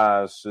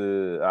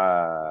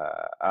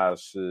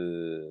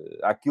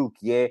àquilo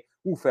que é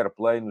o fair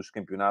play nos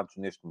campeonatos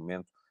neste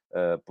momento,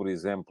 por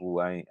exemplo,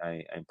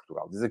 em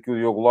Portugal. Diz aqui o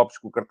Diogo Lopes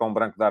que o cartão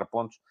branco dar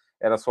pontos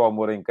era só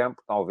amor em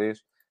campo,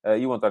 talvez.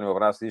 E o António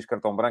Abraço diz que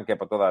cartão branco é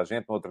para toda a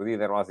gente. No outro dia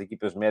deram às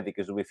equipas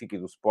médicas do Benfica e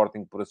do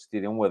Sporting por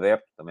assistirem um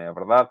adepto, também é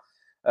verdade.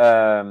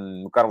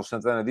 O Carlos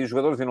Santana diz,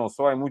 jogadores e não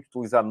só, é muito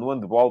utilizado no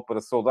handball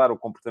para saudar o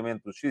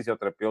comportamento dos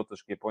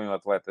fisioterapeutas que apoiam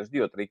atletas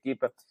de outra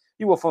equipa.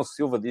 E o Afonso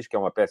Silva diz que é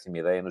uma péssima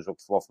ideia no jogo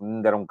de futebol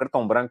feminino deram um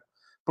cartão branco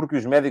porque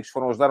os médicos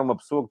foram ajudar uma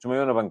pessoa que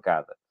desmaiou na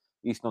bancada.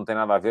 Isto não tem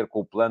nada a ver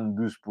com o plano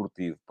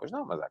desportivo. Pois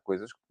não, mas há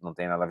coisas que não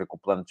têm nada a ver com o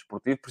plano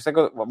desportivo. Por isso é que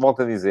eu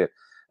volto a dizer,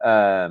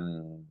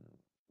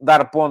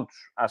 dar pontos,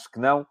 acho que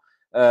não,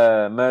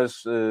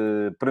 mas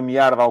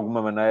premiar de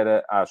alguma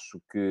maneira, acho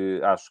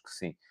que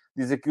sim.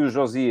 Diz aqui o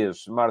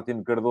Josias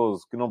Martins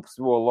Cardoso que não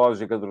percebeu a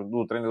lógica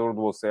do treinador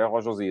do Auxerre. Ó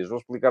Josias, vou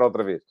explicar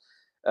outra vez.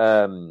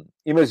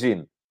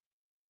 Imagine.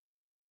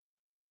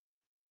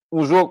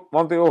 Um jogo...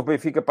 Ontem houve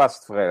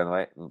Benfica-Passos de Ferreira, não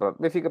é?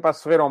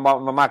 Benfica-Passos de Ferreira é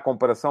uma má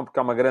comparação porque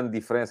há uma grande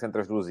diferença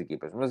entre as duas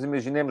equipas. Mas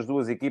imaginemos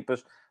duas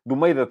equipas do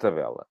meio da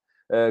tabela.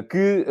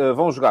 que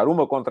vão jogar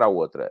uma contra a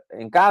outra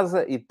em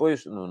casa e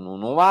depois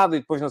num lado e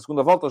depois na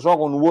segunda volta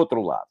jogam no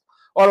outro lado.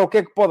 Ora, o que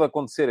é que pode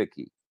acontecer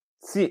aqui?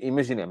 Se,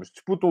 imaginemos,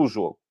 disputam o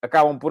jogo,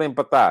 acabam por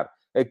empatar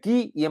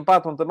aqui e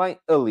empatam também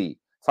ali.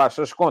 Faz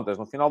as contas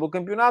no final do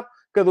campeonato,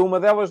 cada uma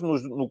delas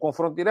no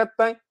confronto direto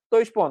tem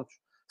 2 pontos.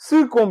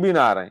 Se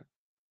combinarem,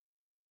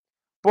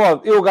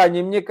 eu ganho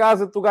em minha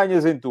casa, tu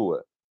ganhas em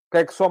tua. O que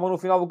é que soma no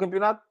final do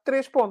campeonato?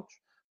 3 pontos.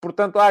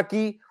 Portanto, há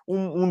aqui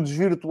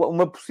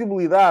uma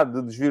possibilidade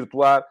de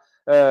desvirtuar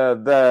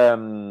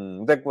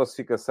da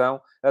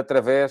classificação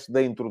através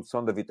da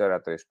introdução da vitória a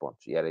 3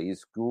 pontos. E era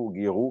isso que o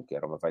Giroud, que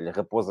era uma velha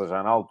raposa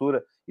já na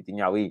altura, e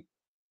tinha ali...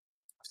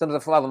 Estamos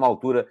a falar de uma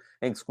altura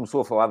em que se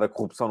começou a falar da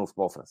corrupção no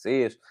futebol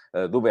francês,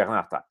 do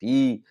Bernard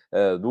Tapie,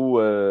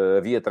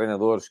 havia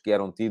treinadores que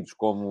eram tidos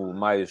como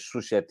mais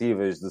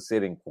suscetíveis de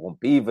serem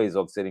corrompíveis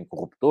ou de serem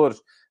corruptores.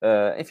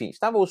 Enfim,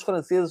 estavam os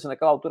franceses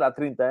naquela altura há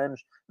 30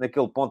 anos,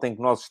 naquele ponto em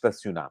que nós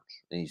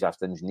estacionámos. E já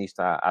estamos nisto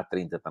há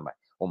 30 também,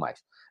 ou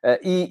mais.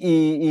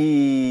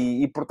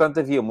 Portanto,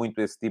 havia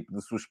muito esse tipo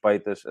de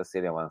suspeitas a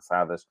serem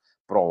lançadas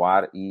para o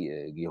ar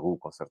e Giroud,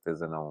 com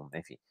certeza, não...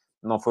 Enfim,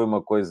 não foi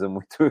uma coisa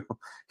muito...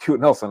 E o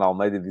Nelson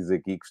Almeida diz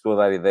aqui que estou a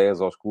dar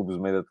ideias aos clubes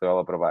do meio da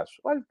tabela para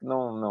baixo. Olha,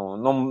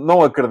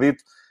 não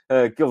acredito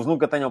que eles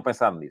nunca tenham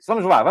pensado nisso.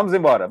 Vamos lá, vamos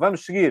embora.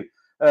 Vamos seguir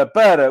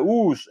para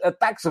os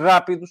ataques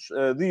rápidos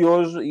de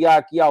hoje. E há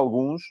aqui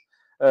alguns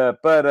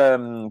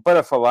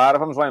para falar.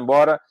 Vamos lá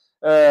embora.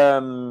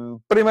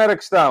 Primeira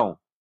questão.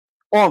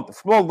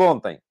 Futebol de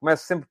ontem.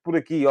 Começo sempre por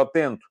aqui, ao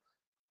tento.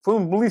 Foi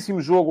um belíssimo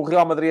jogo, o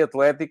Real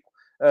Madrid-Atlético.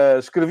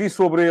 Escrevi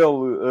sobre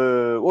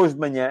ele hoje de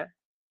manhã.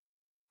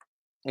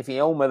 Enfim,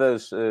 é uma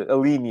das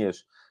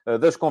alíneas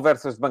das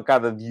conversas de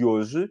bancada de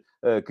hoje,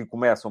 que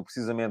começam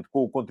precisamente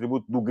com o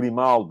contributo do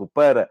Grimaldo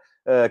para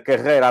a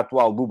carreira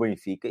atual do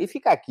Benfica. E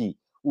fica aqui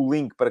o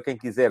link para quem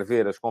quiser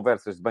ver as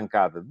conversas de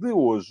bancada de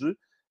hoje,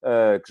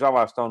 que já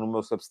lá estão no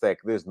meu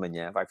Substack desde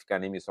manhã. Vai ficar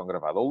na emissão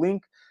gravada o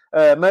link.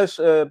 Mas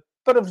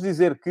para vos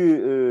dizer que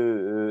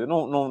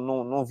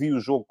não vi o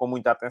jogo com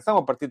muita atenção.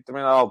 A partir de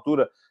determinada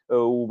altura,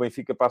 o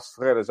Benfica Passos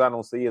Ferreira já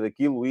não saía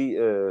daquilo e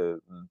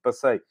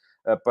passei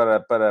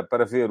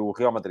para ver o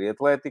Real Madrid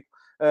Atlético,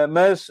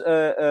 mas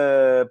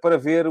para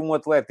ver um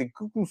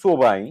Atlético que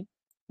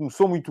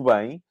começou muito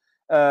bem,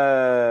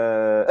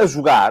 a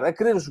jogar, a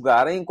querer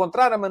jogar, a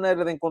encontrar a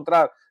maneira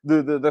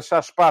de achar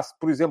espaço,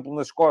 por exemplo,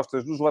 nas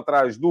costas dos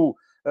laterais do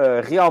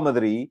Real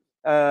Madrid,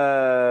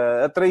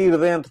 a trair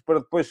dentro para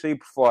depois sair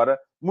por fora.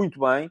 Muito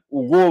bem.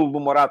 O golo do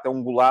Morata é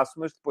um golaço,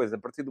 mas depois, a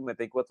partir do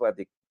momento em que o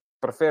Atlético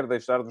prefere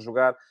deixar de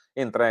jogar,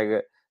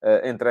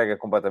 entrega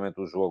completamente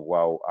o jogo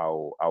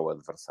ao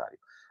adversário.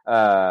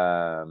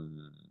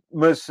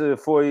 Mas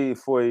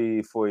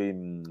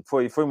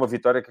foi uma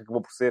vitória que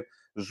acabou por ser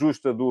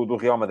justa do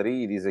Real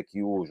Madrid, e diz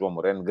aqui o João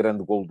Moreno,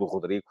 grande golo do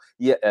Rodrigo,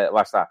 e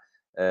lá está.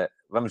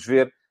 Vamos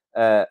ver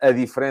a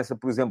diferença,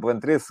 por exemplo,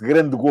 entre esse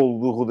grande golo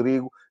do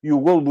Rodrigo e o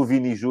golo do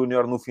Vini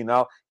Júnior no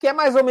final, que é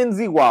mais ou menos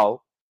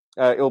igual.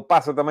 Ele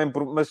passa também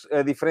mas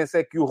a diferença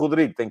é que o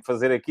Rodrigo tem que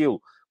fazer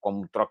aquilo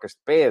como trocas de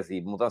pés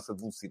e mudança de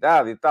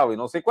velocidade e tal, e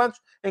não sei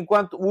quantos,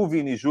 enquanto o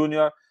Vini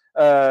Júnior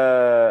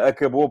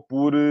acabou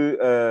por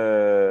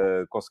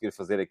conseguir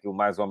fazer aquilo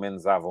mais ou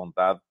menos à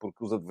vontade,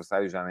 porque os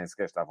adversários já nem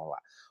sequer estavam lá.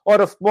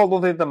 Ora, futebol de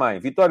ontem também.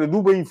 Vitória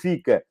do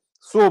Benfica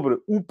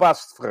sobre o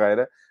Passos de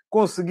Ferreira,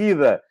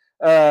 conseguida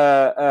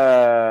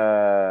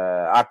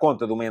à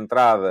conta de uma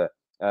entrada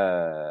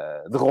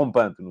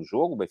derrompante no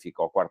jogo. O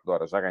Benfica, ao quarto de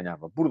hora, já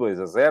ganhava por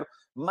 2-0.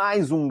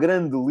 Mais um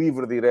grande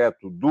livre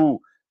direto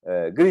do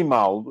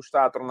Grimaldo.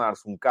 Está a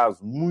tornar-se um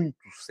caso muito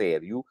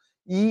sério.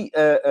 E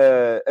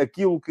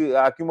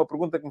há aqui uma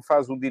pergunta que me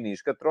faz o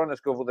Dinis Catronas,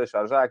 que eu vou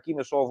deixar já aqui,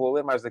 mas só vou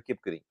ler mais daqui a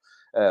bocadinho.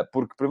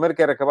 Porque primeiro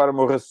quero acabar o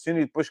meu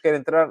raciocínio e depois quero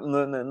entrar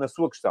na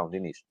sua questão,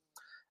 Dinis.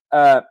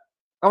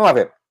 Vamos lá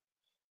ver.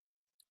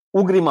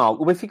 O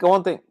Grimaldo, o Benfica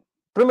ontem,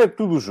 primeiro que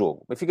tudo o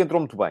jogo, o Benfica entrou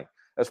muito bem.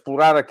 A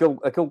explorar aquele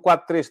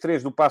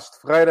 4-3-3 do Passos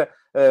de Ferreira,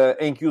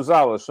 em que os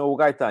alas são o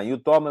Gaetan e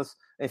o Thomas.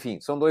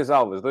 Enfim, são dois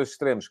alas, dois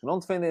extremos que não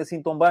defendem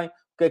assim tão bem. O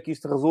que é que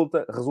isto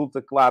resulta?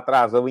 Resulta que lá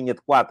atrás a linha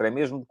de 4 é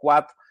mesmo de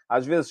 4.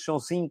 Às vezes são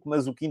 5,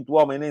 mas o quinto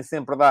homem nem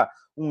sempre dá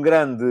um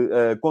grande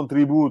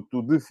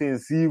contributo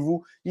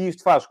defensivo. E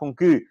isto faz com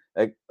que,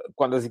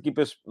 quando as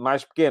equipas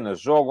mais pequenas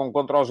jogam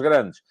contra os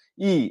grandes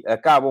e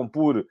acabam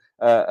por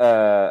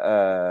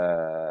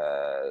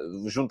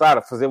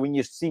fazer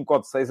linhas de 5 ou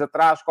de 6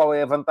 atrás, qual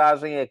é a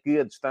vantagem? É que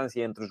a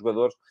distância entre os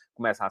jogadores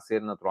começa a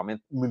ser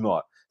naturalmente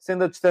menor.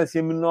 Sendo a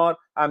distância menor,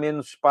 há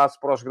menos espaço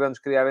para os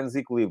grandes criarem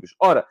desequilíbrios.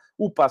 Ora,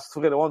 o Passos de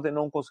Ferreira ontem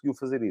não conseguiu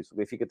fazer isso. O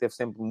Benfica teve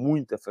sempre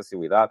muita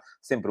facilidade,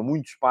 sempre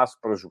muito espaço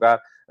para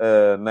jogar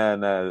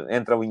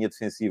entre a linha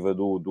defensiva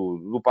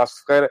do Passos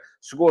de Ferreira.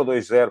 Chegou a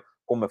 2-0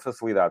 com uma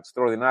facilidade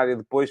extraordinária.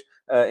 Depois,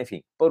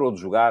 enfim, parou de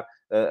jogar,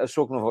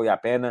 achou que não valia a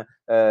pena,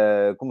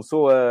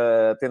 começou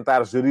a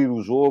tentar gerir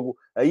o jogo,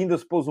 ainda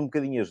se pôs um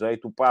bocadinho a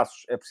jeito. O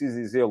Passos, é preciso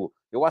dizê-lo,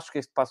 eu acho que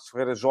este Passos de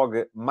Ferreira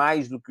joga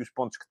mais do que os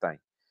pontos que tem.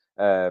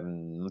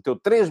 Meteu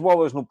 3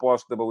 bolas no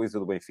poste da baliza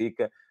do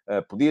Benfica,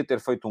 podia ter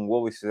feito um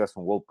golo, e se fizesse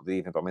um golo podia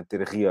eventualmente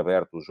ter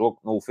reaberto o jogo,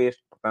 não o fez,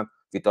 portanto,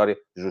 vitória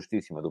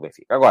justíssima do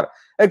Benfica. Agora,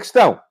 a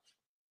questão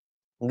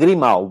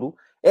Grimaldo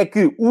é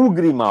que o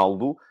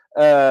Grimaldo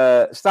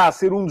está a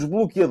ser um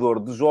desbloqueador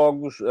de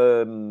jogos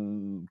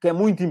que é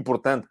muito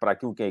importante para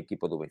aquilo que é a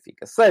equipa do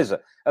Benfica. Seja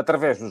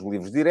através dos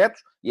livros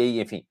diretos, e aí,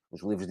 enfim,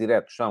 os livros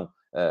diretos são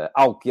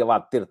algo que ele há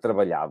de ter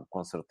trabalhado,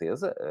 com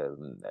certeza.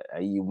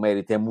 Aí o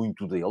mérito é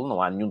muito dele.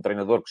 Não há nenhum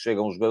treinador que chegue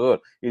a um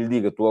jogador e lhe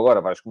diga: tu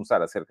agora vais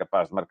começar a ser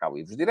capaz de marcar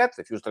livros diretos.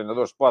 Enfim, os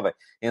treinadores podem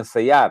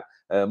ensaiar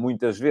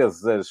muitas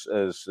vezes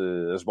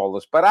as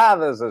bolas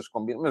paradas,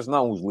 mas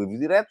não os livros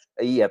diretos.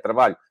 Aí é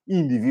trabalho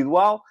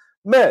individual.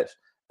 Mas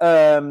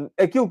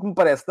aquilo que me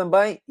parece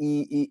também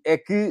é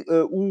que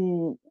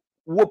o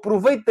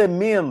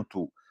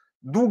aproveitamento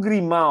do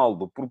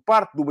Grimaldo por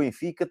parte do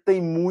Benfica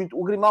tem muito...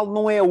 O Grimaldo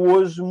não é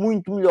hoje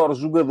muito melhor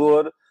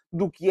jogador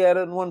do que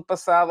era no ano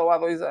passado ou há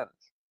 2 anos.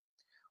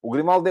 O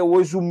Grimaldo é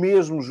hoje o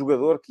mesmo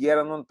jogador que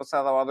era no ano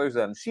passado ou há 2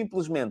 anos.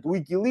 Simplesmente o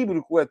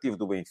equilíbrio coletivo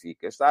do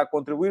Benfica está a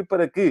contribuir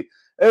para que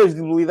as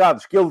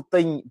debilidades que ele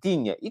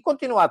tinha e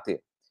continua a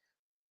ter,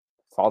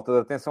 falta de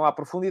atenção à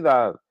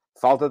profundidade,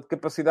 falta de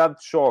capacidade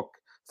de choque,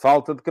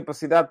 falta de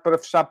capacidade para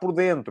fechar por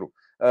dentro,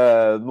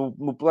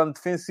 no plano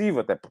defensivo,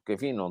 até porque,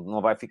 enfim,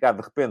 não vai ficar,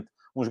 de repente,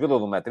 um jogador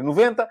de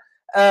 1,90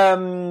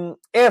 m.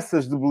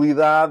 Essas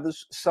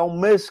debilidades são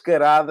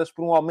mascaradas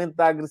por um aumento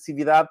da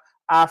agressividade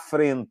à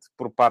frente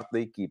por parte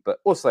da equipa.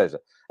 Ou seja,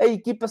 a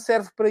equipa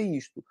serve para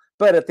isto,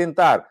 para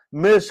tentar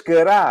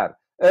mascarar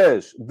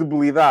as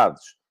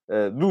debilidades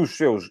dos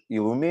seus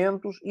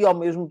elementos e, ao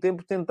mesmo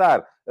tempo,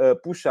 tentar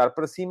puxar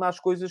para cima as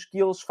coisas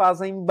que eles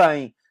fazem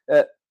bem.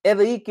 É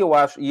daí que eu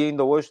acho, e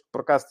ainda hoje, por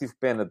acaso, tive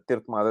pena de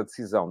ter tomado a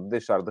decisão de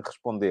deixar de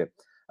responder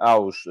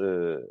aos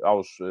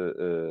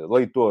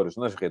leitores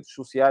nas redes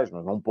sociais,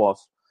 mas não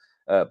posso,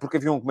 porque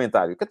havia um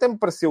comentário que até me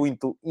pareceu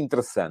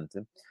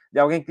interessante, de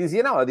alguém que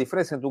dizia: não, a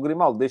diferença entre o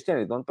Grimaldo deste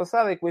ano e do ano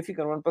passado é que o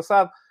Benfica, no ano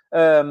passado,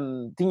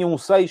 tinha um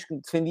 6 que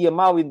defendia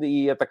mal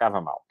e atacava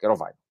mal, que era o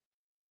Vai.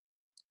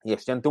 E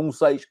este ano tem um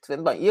 6 que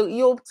defende bem. E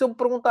eu preciso-me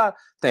perguntar,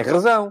 tem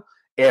razão,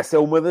 essa é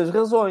uma das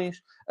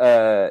razões.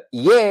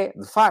 E é,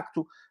 de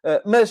facto.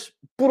 Mas,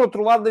 por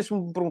outro lado,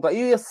 deixa-me perguntar, e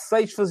esse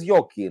 6 fazia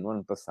o quê no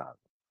ano passado?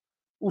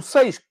 O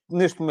 6 que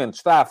neste momento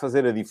está a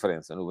fazer a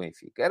diferença no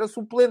Benfica era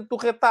suplente do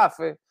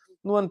Retafe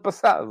no ano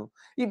passado.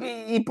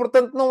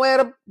 Portanto, não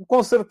era,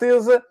 com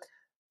certeza...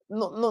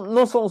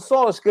 Não são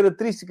só as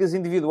características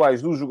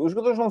individuais dos jogadores. Os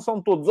jogadores não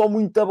são todos ou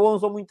muito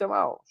bons ou muito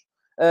maus.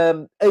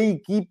 A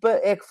equipa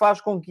é que faz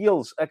com que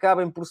eles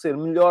acabem por ser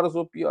melhores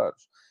ou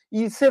piores.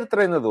 E ser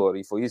treinador,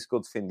 e foi isso que eu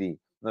defendi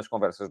nas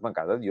conversas de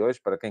bancada de hoje,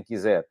 para quem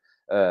quiser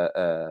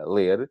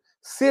ler,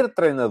 ser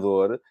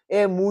treinador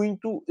é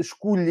muito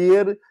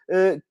escolher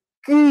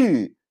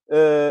que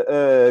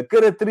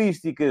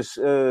características,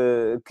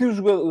 que o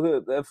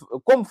jogador,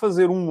 como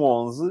fazer um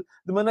 11,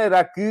 de maneira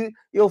a que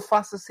ele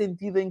faça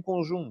sentido em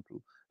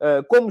conjunto.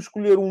 Como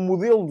escolher um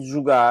modelo de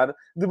jogar,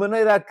 de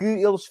maneira a que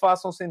eles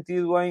façam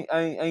sentido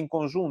em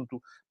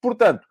conjunto.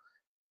 Portanto,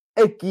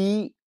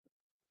 aqui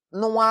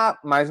não há,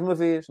 mais uma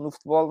vez, no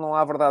futebol não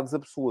há verdades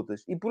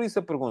absolutas. E por isso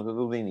a pergunta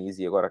do Diniz,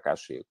 e agora cá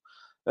chego,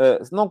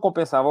 se não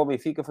compensava ao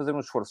Benfica fazer um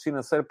esforço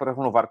financeiro para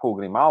renovar com o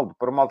Grimaldo,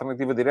 para uma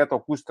alternativa direta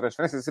ao custo de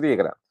transferência, seria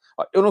grande.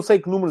 Eu não sei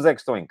que números é que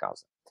estão em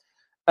causa.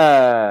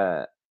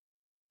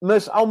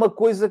 Mas há uma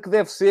coisa que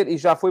deve ser, e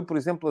já foi, por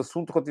exemplo,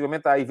 assunto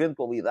relativamente à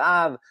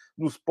eventualidade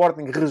do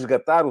Sporting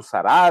resgatar o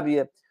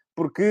Sarabia,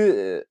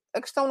 porque a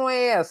questão não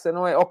é essa,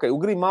 não é? Ok, o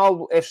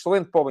Grimaldo é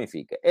excelente para o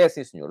Benfica. É,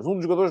 sim, senhores. Um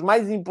dos jogadores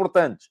mais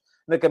importantes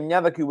na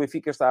caminhada que o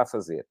Benfica está a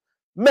fazer.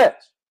 Mas,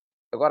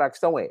 agora a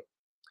questão é,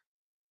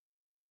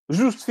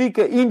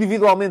 justifica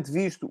individualmente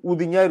visto o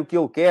dinheiro que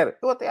ele quer?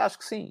 Eu até acho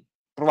que sim.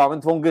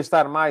 Provavelmente vão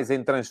gastar mais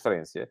em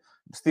transferência.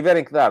 Se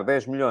tiverem que dar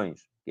 10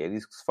 milhões, que é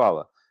disso que se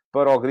fala,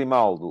 para o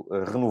Grimaldo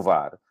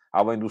renovar,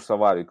 além do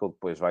salário que ele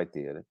depois vai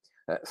ter,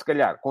 se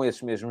calhar com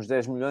esses mesmos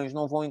 10 milhões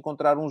não vão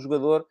encontrar um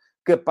jogador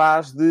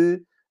capaz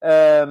de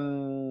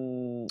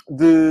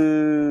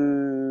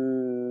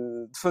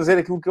fazer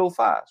aquilo que ele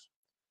faz.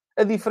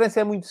 A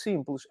diferença é muito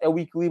simples. É o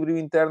equilíbrio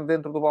interno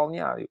dentro do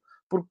balneário.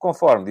 Porque,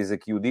 conforme diz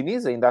aqui o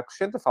Diniz, ainda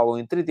acrescenta, falam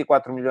em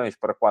 34 milhões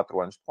para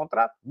 4 anos de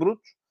contrato,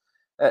 brutos,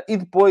 e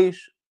depois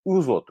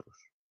os outros.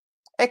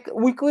 É que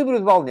o equilíbrio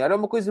de balneário é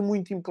uma coisa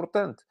muito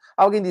importante.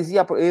 Alguém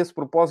dizia a esse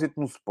propósito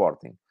no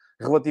Sporting,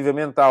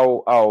 relativamente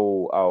ao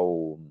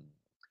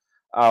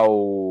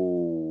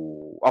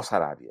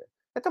Sarabia.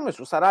 Então, mas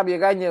o Sarabia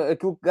ganha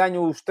aquilo que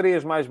ganham os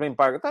 3 mais bem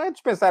pagos. Então é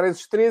dispensar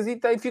esses 3 e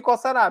fica o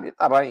Sarabia.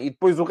 Está bem. E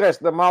depois o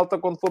resto da malta,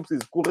 quando for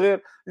preciso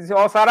correr, dizem: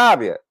 ó,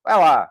 Sarabia, vai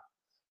lá.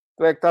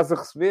 Tu é que estás a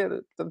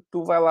receber, portanto,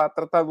 tu vai lá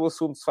tratar do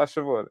assunto, se faz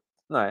favor.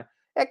 Não é?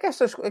 É que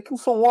aquilo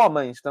são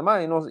homens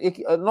também. Nós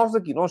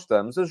aqui não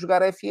estamos a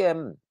jogar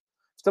FM.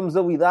 Estamos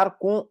a lidar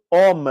com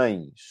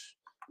homens.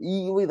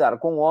 E lidar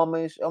com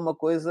homens é uma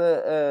coisa,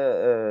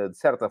 de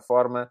certa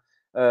forma,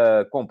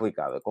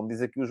 complicada. Como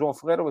diz aqui o João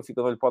Ferreira, o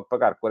Benfica não lhe pode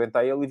pagar 40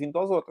 a ele e 20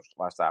 aos outros.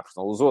 Lá está, porque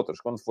são os outros,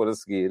 quando for a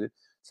seguir,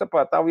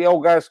 tal, e é o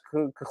gajo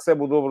que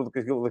recebe o dobro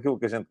daquilo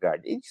que a gente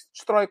ganha. E isto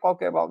destrói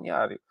qualquer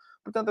balneário.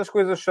 Portanto, as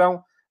coisas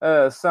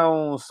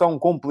são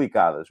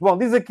complicadas. Bom,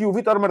 diz aqui o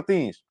Vítor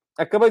Martins.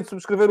 Acabei de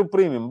subscrever o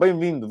Premium.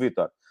 Bem-vindo,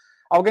 Vítor.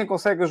 Alguém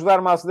consegue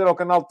ajudar-me a aceder ao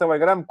canal de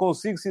Telegram?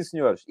 Consigo, sim,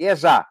 senhores. E é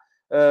já.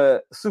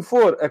 Se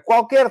for a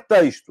qualquer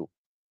texto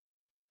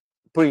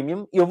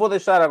Premium, eu vou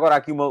deixar agora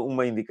aqui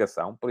uma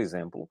indicação, por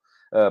exemplo,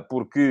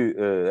 porque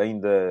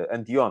ainda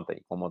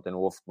anteontem, como ontem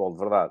no Futebol de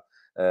Verdade,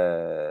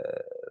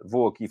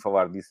 vou aqui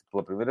falar disso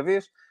pela primeira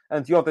vez.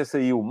 Anteontem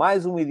saiu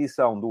mais uma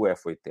edição do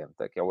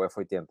F80, que é o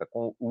F80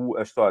 com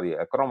a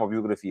história, a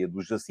cromobiografia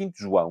do Jacinto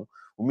João,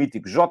 o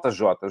mítico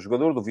JJ,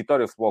 jogador do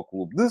Vitória Futebol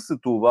Clube de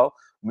Setúbal,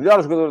 o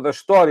melhor jogador da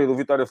história do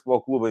Vitória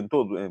Futebol Clube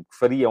que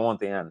faria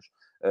anteontem anos,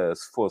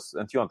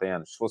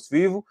 se fosse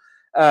vivo,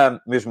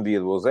 mesmo dia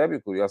do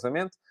Eusébio,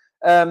 curiosamente.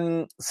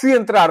 Se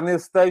entrar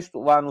nesse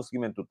texto, lá no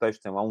seguimento do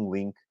texto tem lá um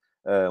link,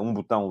 um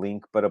botão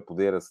link para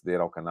poder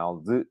aceder ao canal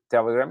de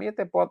Telegram e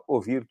até pode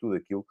ouvir tudo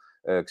aquilo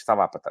que está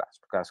lá para trás,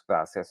 porque acho que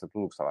dá acesso a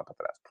tudo o que está lá para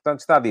trás. Portanto,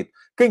 está dito.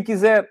 Quem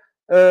quiser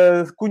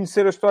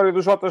conhecer a história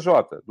do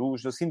JJ, do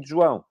Jacinto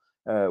João,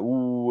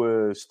 o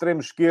extremo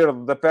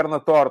esquerdo da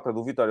perna torta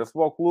do Vitória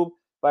Futebol Clube,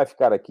 vai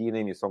ficar aqui na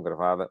emissão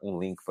gravada um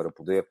link para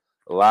poder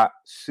lá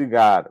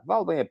chegar.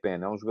 Vale bem a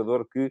pena. É um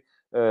jogador que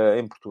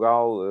em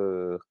Portugal,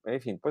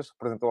 enfim, depois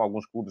representou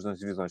alguns clubes nas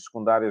divisões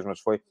secundárias, mas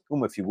foi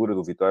uma figura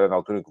do Vitória na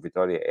altura em que o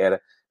Vitória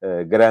era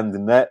grande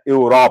na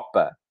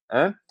Europa.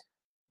 Hein?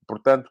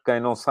 Portanto, quem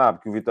não sabe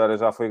que o Vitória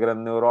já foi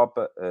grande na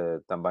Europa,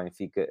 também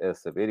fica a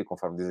saber, e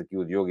conforme diz aqui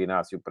o Diogo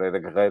Inácio Pereira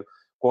Guerreiro,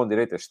 com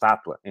direito a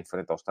estátua em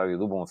frente ao estádio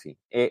do Bonfim.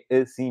 É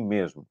assim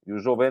mesmo. E o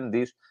Jovem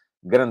diz,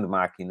 grande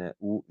máquina,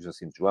 o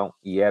Jacinto João,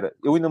 e era...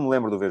 Eu ainda me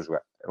lembro de o ver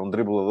jogar. Era um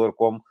driblador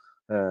como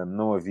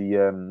não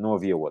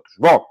havia outros.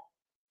 Bom,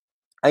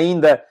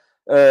 ainda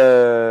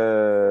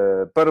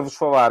para vos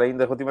falar,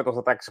 ainda relativamente aos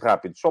ataques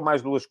rápidos, só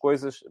mais duas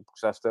coisas, porque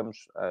já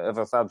estamos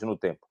avançados no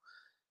tempo.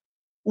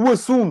 O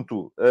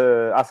assunto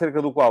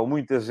acerca do qual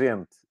muita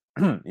gente,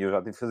 e eu já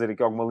tive de fazer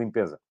aqui alguma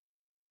limpeza,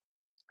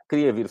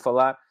 queria vir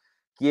falar,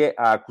 que é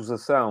a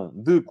acusação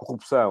de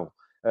corrupção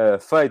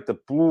feita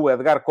pelo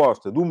Edgar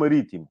Costa, do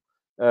Marítimo,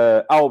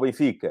 ao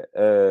Benfica,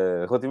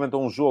 relativamente a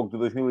um jogo de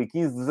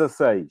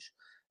 2015-16.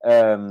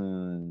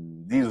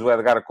 Diz o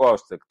Edgar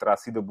Costa que terá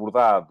sido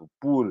abordado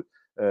por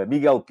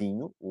Miguel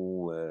Pinho,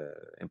 o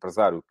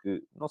empresário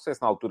que, não sei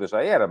se na altura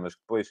já era, mas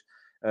que depois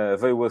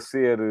veio a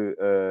ser...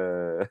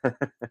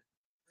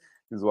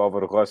 Diz o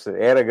Álvaro Rocha,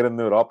 era grande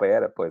na Europa?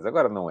 Era? Pois,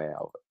 agora não é,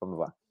 Álvaro. Vamos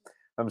lá.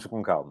 Vamos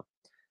com calma.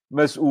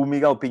 Mas o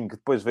Miguel Pinho, que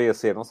depois veio a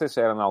ser, não sei se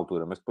já era na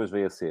altura, mas depois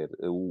veio a ser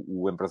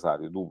o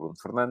empresário do Bruno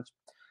Fernandes.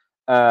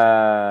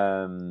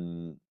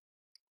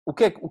 O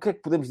que é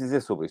que podemos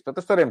dizer sobre isto? Portanto,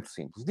 a história é muito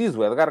simples. Diz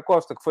o Edgar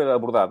Costa que foi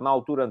abordado na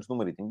altura, antes do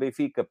Marítimo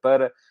Benfica,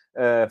 para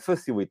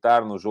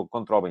facilitar no jogo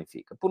contra o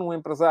Benfica. Por um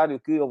empresário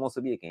que ele não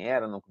sabia quem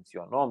era, não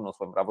conhecia o nome, não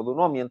se lembrava do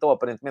nome, e então,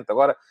 aparentemente,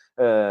 agora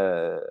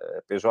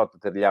a PJ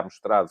ter-lhe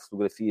mostrado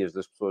fotografias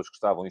das pessoas que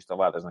estavam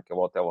instaladas naquele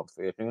hotel onde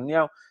foi a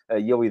reunião,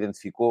 e ele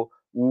identificou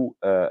o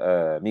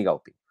Miguel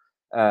Pinho.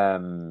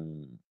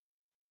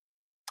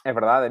 É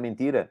verdade? É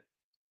mentira?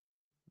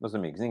 Meus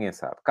amigos, ninguém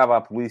sabe. Cabe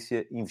à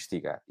polícia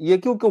investigar. E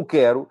aquilo que eu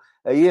quero,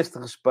 a este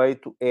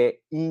respeito, é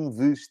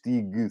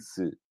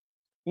investigue-se.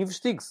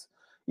 Investigue-se.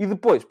 E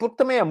depois, porque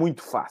também é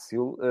muito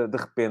fácil, de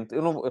repente,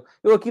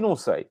 eu aqui não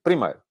sei.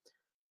 Primeiro,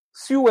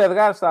 se o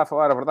Edgar está a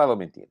falar a verdade ou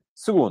mentira.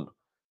 Segundo,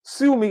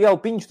 se o Miguel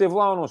Pinho esteve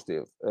lá ou não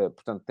esteve.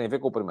 Portanto, tem a ver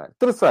com o primeiro.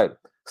 Terceiro,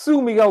 se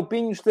o Miguel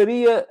Pinho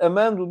estaria a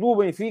mando do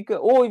Benfica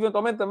ou,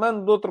 eventualmente, a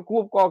mando de outro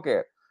clube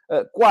qualquer.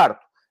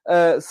 Quarto,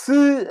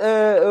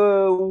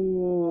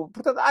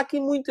 portanto, há aqui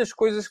muitas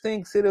coisas que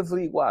têm que ser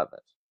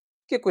averiguadas.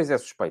 Que a coisa é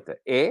suspeita?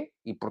 É,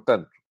 e,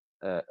 portanto,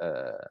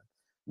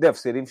 deve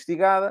ser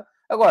investigada.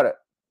 Agora,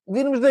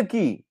 virmos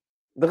daqui,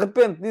 de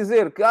repente,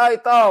 dizer que, e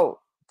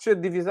tal, descer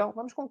de divisão,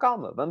 vamos com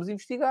calma, vamos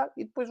investigar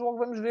e depois logo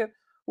vamos ver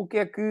o que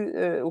é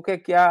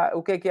que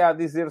há a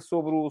dizer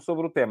sobre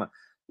o tema.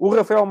 O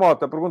Rafael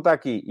Mota pergunta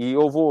aqui, e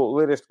eu vou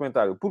ler este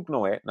comentário, porque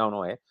não é,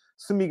 não é,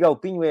 se Miguel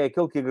Pinho é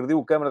aquele que agrediu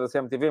o câmara da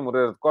CMTV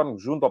Moreira de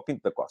Cónegos junto ao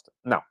Pinto da Costa.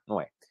 Não, não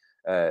é.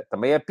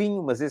 Também é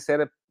Pinho, mas esse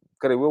era,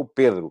 creio eu,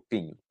 Pedro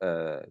Pinho.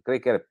 Creio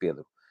que era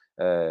Pedro.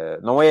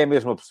 Não é a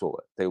mesma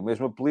pessoa. Tem o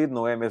mesmo apelido,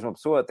 não é a mesma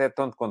pessoa, até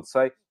tanto quanto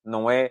sei,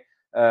 não é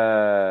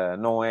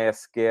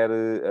sequer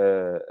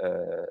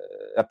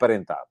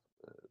aparentado.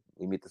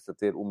 Limita-se a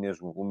ter o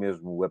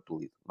mesmo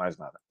apelido, mais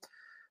nada.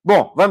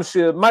 Bom, vamos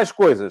mais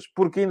coisas,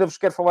 porque ainda vos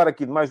quero falar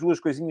aqui de mais duas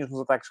coisinhas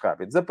nos ataques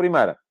rápidos. A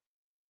primeira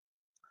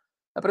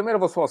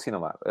vou só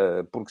assinalar,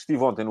 porque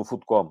estive ontem no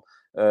Futecom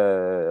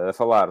a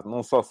falar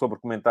não só sobre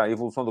a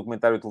evolução do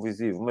comentário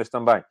televisivo, mas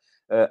também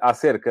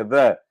acerca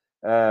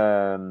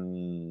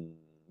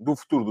do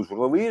futuro do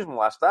jornalismo,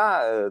 lá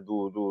está,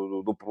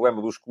 do problema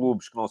dos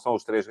clubes que não são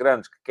os três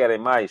grandes, que querem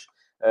mais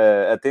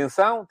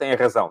atenção, têm a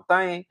razão,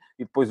 têm,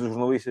 e depois os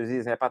jornalistas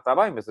dizem, está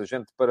bem, mas a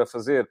gente para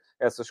fazer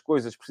essas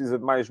coisas precisa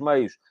de mais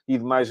meios e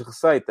de mais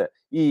receita,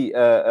 e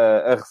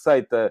a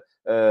receita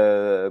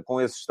com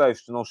esses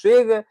textos não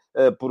chega,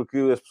 porque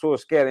as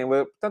pessoas querem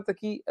ler. Portanto,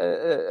 aqui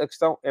a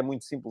questão é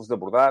muito simples de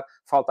abordar,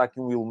 falta aqui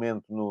um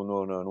elemento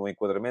no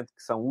enquadramento,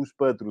 que são os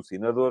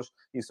patrocinadores,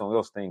 e são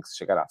eles que têm que se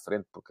chegar à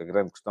frente, porque a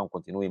grande questão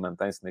continua e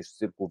mantém-se neste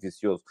círculo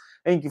vicioso,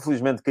 em que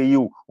infelizmente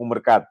caiu um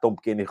mercado tão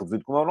pequeno e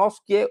reduzido como é o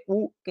nosso, que é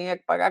quem é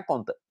que paga a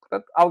conta.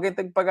 Portanto, alguém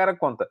tem que pagar a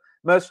conta.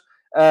 Mas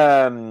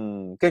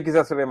quem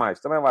quiser saber mais,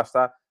 também lá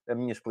está a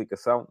minha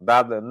explicação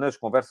dada nas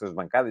conversas de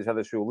bancada, e já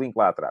deixei o link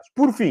lá atrás.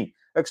 Por fim,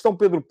 a questão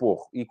Pedro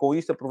Porro, e com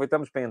isto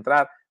aproveitamos para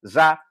entrar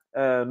já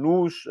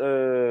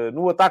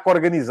no ataque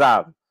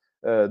organizado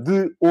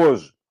de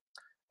hoje.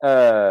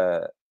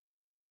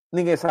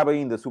 Ninguém sabe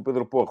ainda se o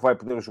Pedro Porro vai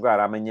poder jogar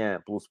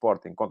amanhã pelo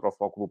Sporting contra o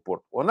Futebol Clube do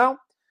Porto ou não.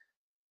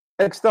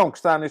 A questão que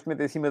está neste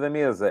momento em cima da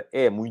mesa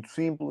é muito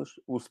simples.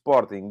 O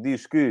Sporting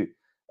diz que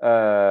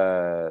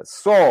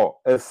só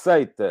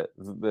aceita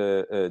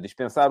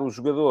dispensar o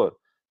jogador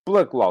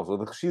pela cláusula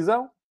de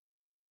rescisão.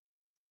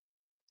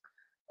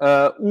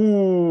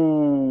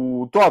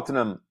 O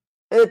Tottenham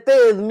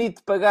até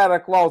admite pagar a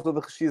cláusula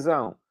de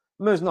rescisão,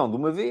 mas não de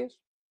uma vez.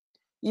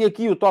 E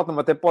aqui o Tottenham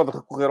até pode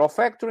recorrer ao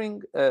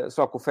factoring,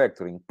 só que o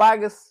factoring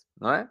paga-se,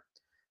 não é?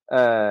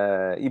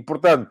 E,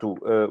 portanto,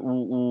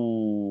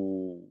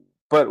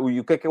 e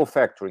o que é o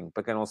factoring?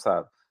 Para quem não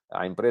sabe,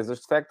 há empresas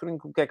de factoring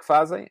que o que é que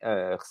fazem?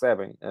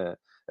 Recebem,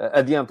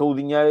 adiantam o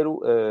dinheiro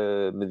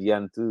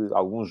mediante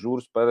alguns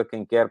juros para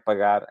quem quer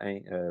pagar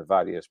em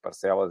várias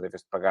parcelas, em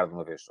vez de pagar de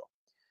uma vez só.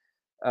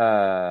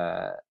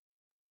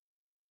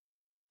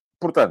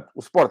 Portanto, o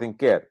Sporting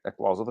quer a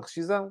cláusula de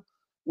rescisão,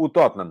 o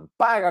Tottenham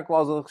paga a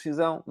cláusula de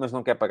rescisão, mas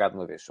não quer pagar de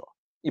uma vez só.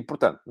 E,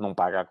 portanto, não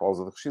paga a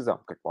cláusula de rescisão,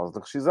 porque a cláusula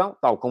de rescisão,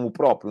 tal como o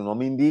próprio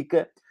nome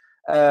indica,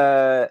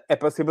 é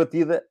para ser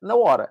batida na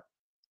hora.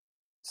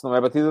 Se não é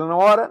batida na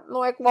hora,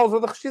 não é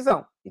cláusula de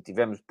rescisão. E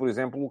tivemos, por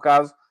exemplo, o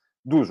caso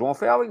do João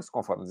Félix,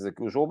 conforme diz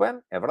aqui o João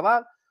Ben, é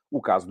verdade.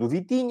 O caso do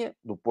Vitinha,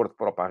 do Porto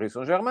para o Paris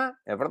Saint-Germain,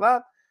 é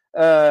verdade.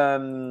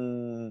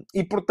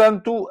 E,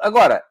 portanto,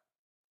 agora,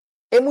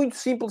 é muito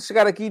simples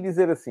chegar aqui e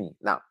dizer assim,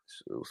 não,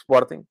 o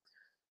Sporting,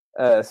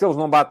 se eles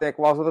não batem a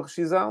cláusula de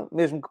rescisão,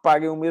 mesmo que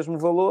paguem o mesmo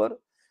valor,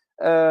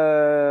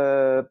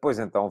 pois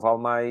então vale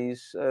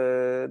mais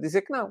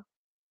dizer que não.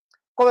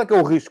 Qual é que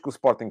é o risco que o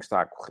Sporting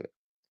está a correr?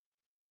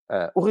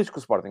 O risco que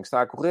o Sporting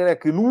está a correr é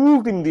que no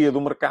último dia do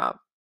mercado,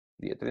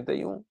 dia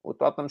 31, o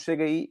Tottenham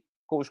chega aí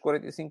com os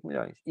 45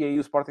 milhões. E aí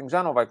o Sporting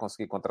já não vai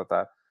conseguir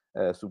contratar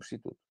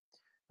substituto.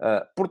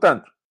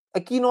 Portanto,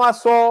 aqui não há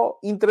só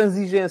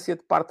intransigência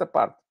de parte a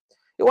parte.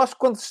 Eu acho que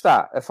quando se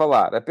está a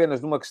falar apenas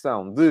de uma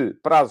questão de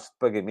prazos de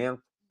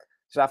pagamento,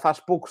 já faz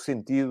pouco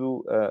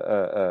sentido,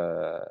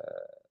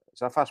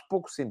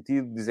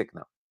 dizer que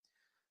não.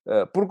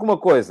 Porque uma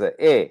coisa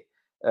é,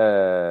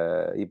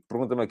 e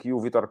pergunta-me aqui o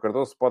Vítor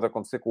Cardoso se pode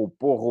acontecer com o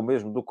Porro o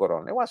mesmo do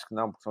Corona. Eu acho que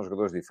não, porque são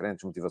jogadores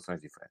diferentes,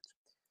 motivações diferentes.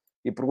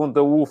 E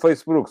pergunta o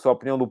Facebook se a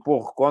opinião do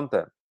Porro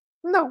conta.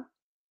 Não. O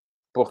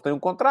Porro tem um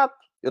contrato.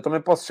 Eu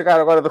também posso chegar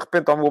agora de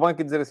repente ao meu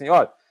banco e dizer assim,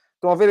 olha,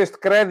 estão a ver este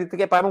crédito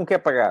que não quer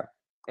pagar.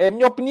 É a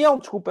minha opinião,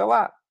 desculpa, é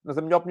lá. Mas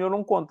a minha opinião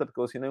não conta, porque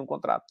eu assinei um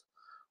contrato.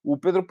 O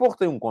Pedro Porro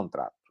tem um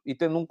contrato. E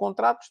tendo um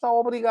contrato, está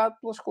obrigado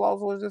pelas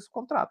cláusulas desse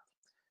contrato.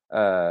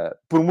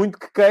 Por muito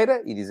que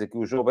queira, e diz aqui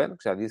o João Ben,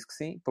 que já disse que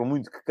sim, por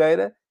muito que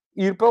queira,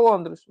 ir para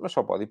Londres. Mas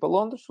só pode ir para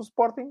Londres se o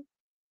Sporting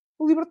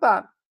o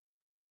libertar.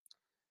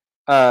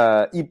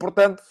 E,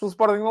 portanto, se o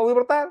Sporting não o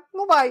libertar,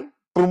 não vai.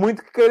 Por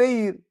muito que queira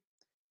ir.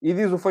 E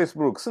diz o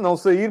Facebook, se não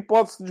sair,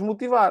 pode-se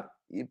desmotivar.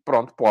 E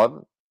pronto,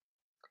 pode.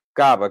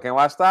 Cabe a quem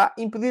lá está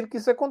impedir que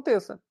isso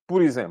aconteça.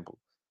 Por exemplo,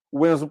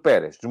 o Enzo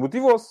Pérez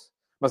desmotivou-se,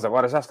 mas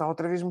agora já está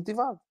outra vez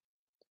motivado.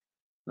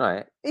 Não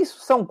é? Isso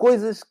são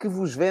coisas que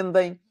vos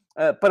vendem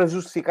para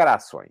justificar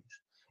ações.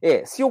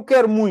 Se eu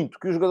quero muito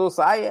que o jogador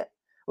saia,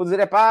 vou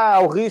dizer, há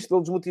o risco de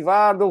ele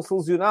desmotivar, de ele se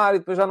lesionar e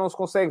depois já não se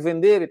consegue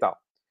vender e tal.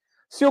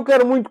 Se eu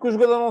quero muito que o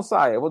jogador não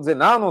saia, vou dizer,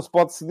 não se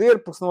pode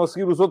ceder, porque senão a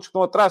seguir os outros que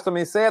estão atrás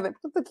também cedem.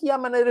 Portanto, aqui há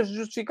maneiras de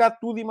justificar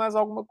tudo e mais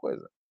alguma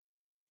coisa.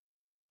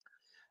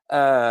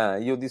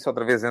 E eu disse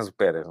outra vez Enzo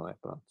Pérez, não é?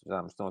 Pronto,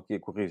 já me estão aqui a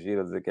corrigir,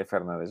 a dizer que é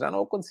Fernandes. Já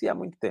não acontecia há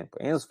muito tempo.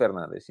 É Enzo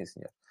Fernandes, sim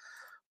senhor.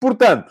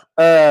 Portanto,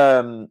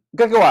 o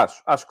que é que eu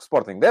acho? Acho que o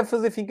Sporting deve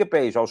fazer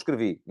fim-capé, já o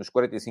escrevi, nos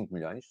 45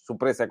 milhões. Se o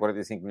preço é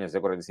 45 milhões, é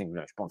 45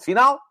 milhões, ponto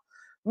final.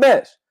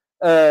 Mas,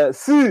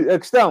 se a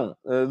questão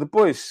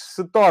depois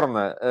se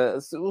torna...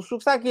 o que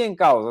está aqui em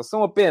causa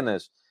são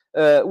apenas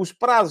os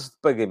prazos de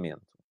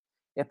pagamento.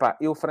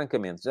 Eu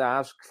francamente já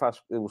acho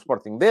que o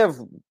Sporting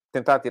deve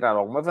tentar tirar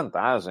alguma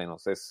vantagem. Não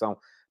sei se são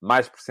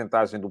mais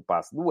percentagem do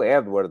passe do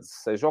Edwards,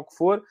 seja o que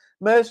for,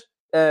 mas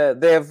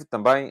deve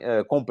também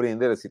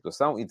compreender a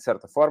situação e, de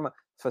certa forma,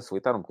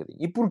 facilitar um bocadinho.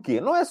 E porquê?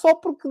 Não é só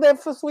porque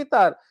deve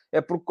facilitar. É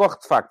porque corre,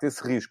 de facto,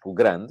 esse risco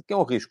grande, que é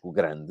um risco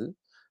grande,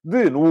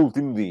 de, no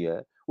último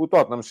dia, o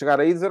Tottenham chegar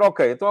aí e dizer,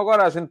 ok, então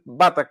agora a gente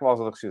bate a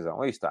cláusula de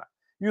rescisão. Aí está.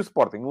 E o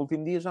Sporting, no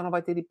último dia, já não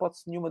vai ter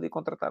hipótese nenhuma de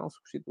contratar um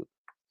substituto.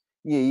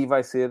 E aí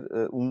vai ser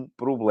um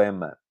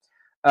problema.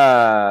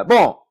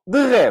 Bom,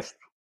 de resto,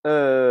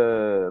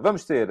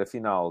 vamos ter a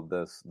final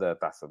da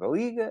Taça da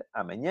Liga,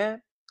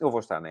 amanhã. Eu vou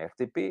estar na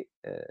RTP,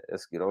 a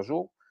seguir ao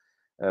jogo,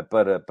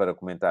 para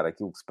comentar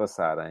aquilo que se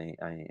passar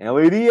em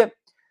Leiria.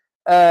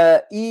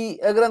 E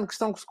a grande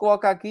questão que se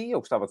coloca aqui, eu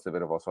gostava de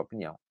saber a vossa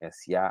opinião, é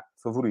se há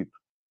favorito.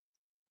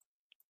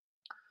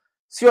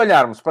 Se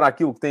olharmos para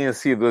aquilo que têm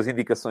sido as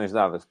indicações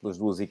dadas pelas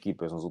duas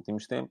equipas nos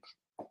últimos tempos,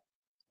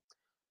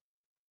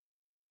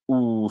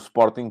 o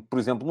Sporting, por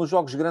exemplo, nos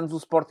jogos grandes, o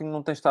Sporting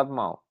não tem estado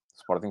mal. O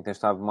Sporting tem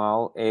estado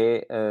mal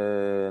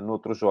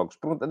noutros jogos.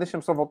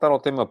 Deixa-me só voltar ao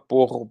tema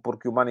Porro,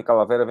 porque o Mani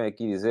Calavera vem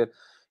aqui dizer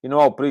e não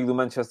há o perigo do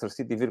Manchester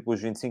City vir com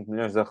os 25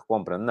 milhões da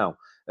recompra. Não.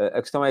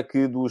 A questão é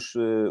que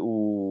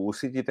o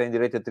City tem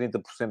direito a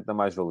 30% da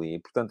mais-valia. E,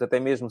 portanto, até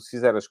mesmo se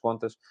fizer as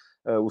contas,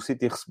 o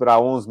City receberá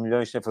 11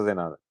 milhões sem fazer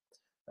nada.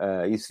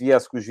 E se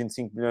viesse com os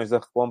 25 milhões da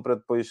recompra,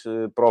 depois,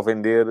 para o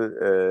vender,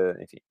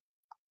 enfim.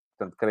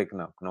 Portanto, creio que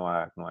não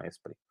há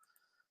esse perigo.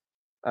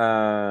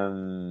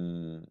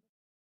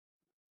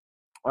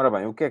 Ora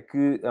bem, o que é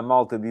que a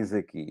malta diz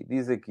aqui?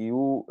 Diz aqui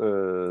o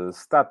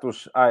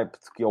status hyped,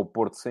 que é o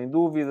Porto, sem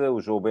dúvida.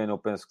 O Joe Ben, eu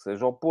penso que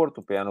seja o Porto.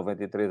 O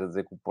PA93 a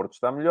dizer que o Porto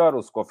está melhor.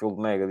 O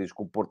Scofield Mega diz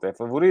que o Porto é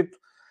favorito.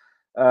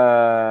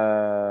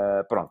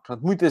 Pronto.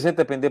 Portanto, muita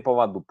gente a pender para o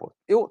lado do Porto.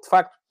 Eu, de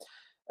facto,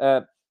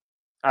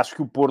 acho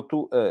que o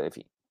Porto...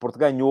 enfim, o Porto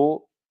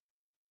ganhou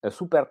a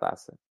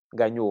Supertaça.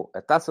 Ganhou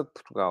a Taça de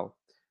Portugal.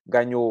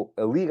 Ganhou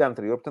a Liga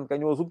anterior, portanto,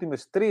 ganhou as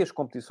últimas 3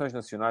 competições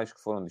nacionais que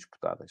foram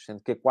disputadas,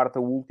 sendo que a quarta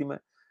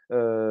última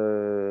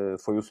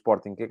foi o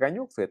Sporting que a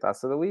ganhou, que foi a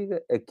Taça da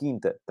Liga, a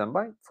quinta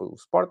também foi o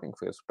Sporting, que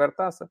foi a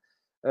Supertaça,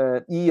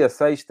 e a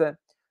sexta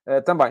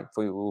também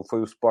foi o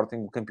Sporting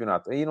o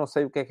campeonato. Aí não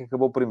sei o que é que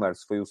acabou primeiro,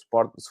 se foi o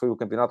Sport, se foi o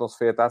campeonato ou se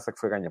foi a Taça que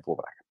foi ganha pelo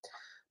Braga.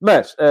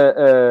 Mas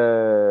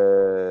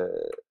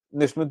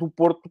neste momento o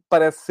Porto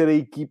parece ser a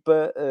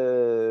equipa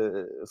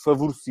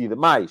favorecida.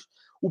 Mas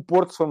o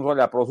Porto, se formos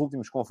olhar para os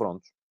últimos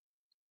confrontos,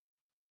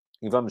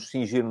 e vamos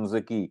cingir-nos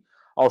aqui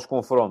aos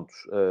confrontos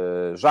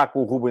já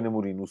com o Ruben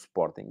Amorim no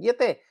Sporting, e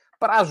até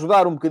para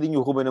ajudar um bocadinho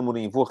o Ruben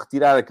Amorim, vou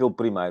retirar aquele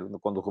primeiro,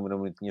 quando o Ruben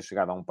Amorim tinha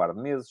chegado há um par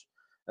de meses,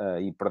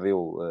 e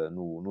perdeu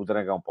no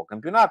Dragão para o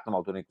campeonato, numa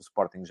altura em que o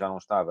Sporting já não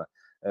estava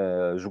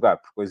a jogar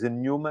por coisa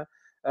nenhuma.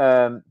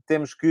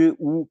 Temos que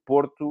o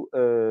Porto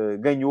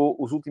ganhou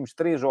os últimos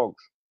 3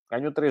 jogos.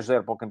 Ganhou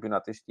 3-0 para o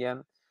campeonato este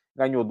ano.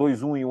 Ganhou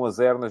 2-1 e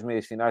 1-0 nas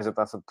meias finais da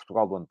Taça de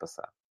Portugal do ano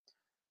passado.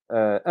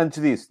 Antes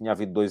disso, tinha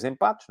havido 2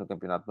 empates no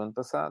campeonato do ano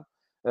passado.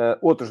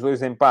 Outros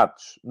 2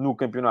 empates no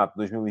campeonato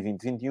de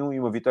 2020-21 e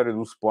uma vitória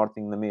do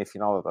Sporting na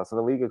meia-final da Taça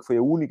da Liga, que foi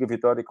a única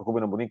vitória que o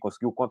Ruben Amorim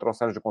conseguiu contra o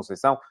Sérgio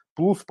Conceição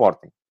pelo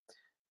Sporting.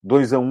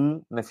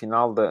 2-1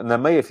 na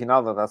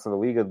meia-final da Taça da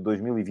Liga de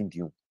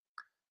 2021.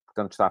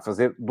 Portanto, está a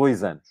fazer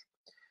 2 anos.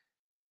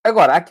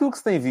 Agora, aquilo que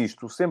se tem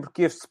visto, sempre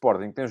que este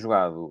Sporting tem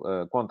jogado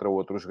contra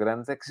outros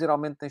grandes, é que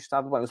geralmente tem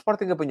estado bem. O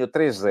Sporting apanhou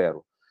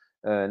 3-0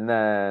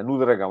 no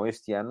Dragão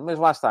este ano, mas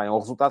lá está, é um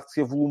resultado que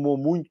se avolumou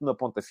muito na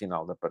ponta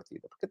final da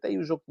partida, porque até aí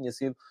o jogo tinha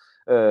sido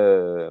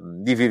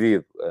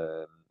dividido.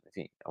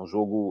 Enfim, é um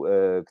jogo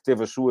que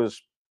teve as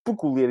suas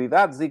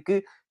peculiaridades e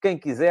que, quem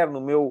quiser,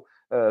 no meu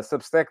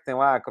Substack tem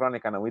lá a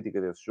crónica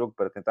analítica desse jogo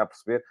para tentar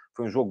perceber.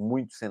 Foi um jogo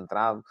muito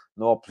centrado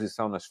na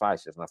oposição nas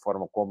faixas, na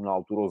forma como, na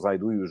altura, o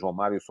Zaidu e o João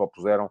Mário se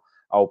opuseram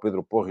ao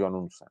Pedro Porro e ao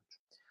Nuno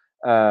Santos.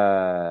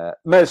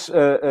 Mas,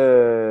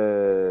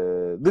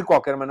 de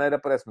qualquer maneira,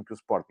 parece-me que o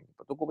Sporting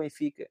empatou com o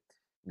Benfica,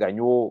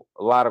 ganhou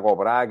largo ao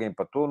Braga,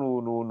 empatou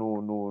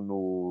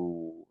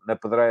na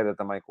pedreira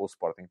também com o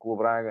Sporting, com o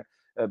Braga,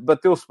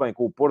 bateu-se bem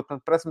com o Porto.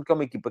 Portanto, parece-me que é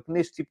uma equipa que,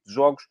 neste tipo de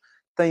jogos,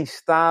 tem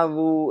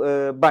estado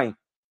bem.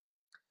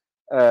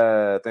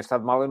 Tem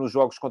estado mal nos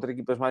jogos contra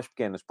equipas mais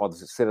pequenas. Pode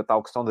ser a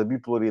tal questão da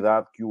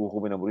bipolaridade que o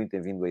Ruben Amorim tem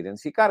vindo a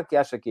identificar, que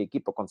acha que a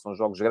equipa, quando são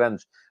jogos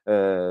grandes,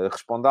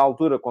 responde à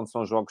altura, quando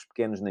são jogos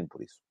pequenos, nem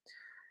por isso.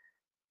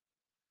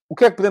 O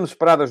que é que podemos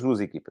esperar das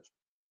duas equipas?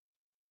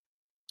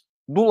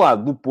 Do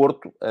lado do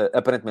Porto,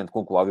 aparentemente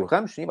com o Cláudio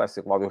Ramos, sim, vai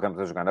ser Cláudio Ramos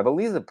a jogar na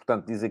baliza,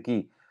 portanto, diz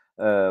aqui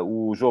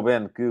o Joe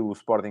Ben que o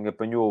Sporting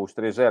apanhou os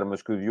 3-0,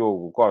 mas que o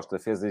Diogo Costa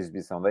fez a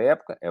exibição da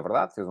época. É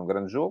verdade, fez um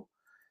grande jogo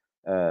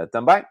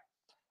também.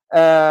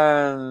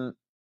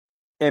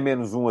 É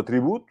menos um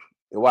atributo.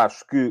 Eu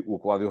acho que o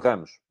Cláudio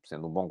Ramos,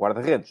 sendo um bom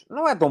guarda-redes,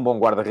 não é tão bom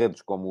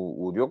guarda-redes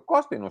como o Diogo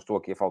Costa, e não estou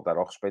aqui a faltar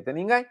ao respeito a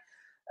ninguém.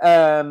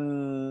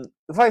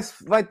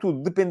 Vai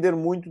tudo depender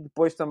muito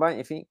depois também,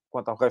 enfim,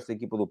 quanto ao resto da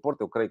equipa do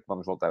Porto. Eu creio que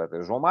vamos voltar a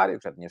ter o João Mário,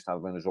 que já tinha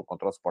estado bem no jogo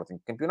contra o Sporting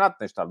do campeonato,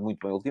 tem estado muito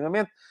bem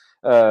ultimamente.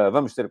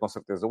 Vamos ter com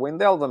certeza o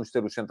Wendel, vamos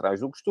ter os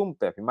centrais do costume,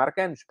 Pepe e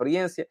Marcano,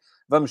 experiência.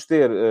 Vamos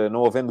ter,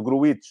 não havendo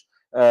Gruites,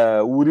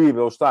 o Uribe,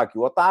 o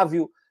Eustáquio, o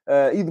Otávio.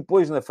 E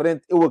depois na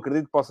frente, eu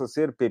acredito que possa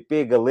ser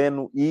PP,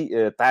 Galeno e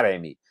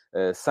Taremi,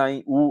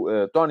 sem o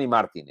Tony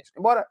Martínez.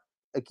 Embora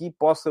aqui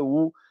possa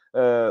o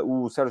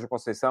o Sérgio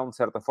Conceição, de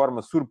certa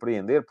forma,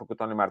 surpreender, porque o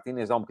Tony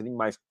Martínez dá um bocadinho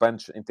mais de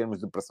punch em termos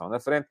de pressão na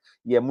frente,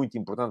 e é muito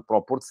importante para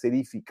o Porto ser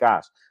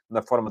eficaz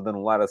na forma de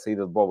anular a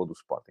saída de bola do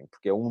Sporting,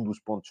 porque é um dos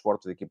pontos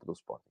fortes da equipa do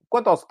Sporting.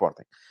 Quanto ao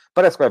Sporting,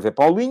 parece que vai haver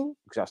Paulinho,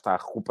 que já está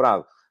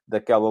recuperado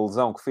daquela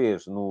lesão que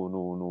fez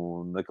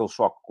naquele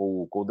choque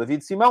com o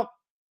David Simão.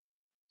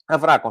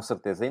 Haverá, com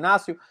certeza,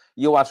 Inácio,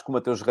 e eu acho que o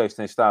Mateus Reis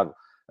tem estado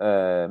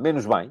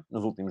menos bem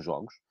nos últimos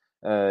jogos.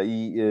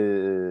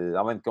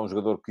 Além de que é um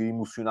jogador que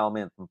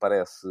emocionalmente me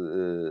parece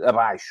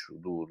abaixo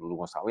do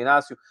Gonçalo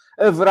Inácio.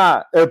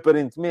 Haverá,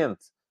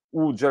 aparentemente,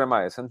 o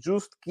Jeremiah Santos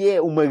Justo, que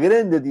é uma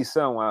grande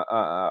adição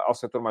ao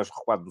setor mais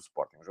recuado do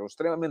Sporting. Um jogador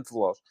extremamente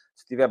veloz.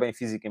 Se estiver bem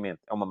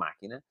fisicamente, é uma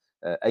máquina.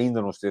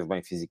 Ainda não esteve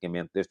bem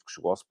fisicamente desde que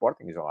chegou ao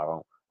Sporting, e já lá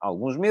vão há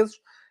alguns meses.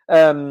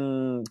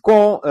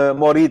 Com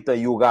Morita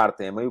e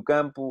Ugarte em meio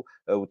campo,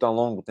 o Tão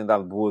Longo tem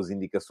dado boas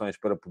indicações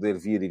para poder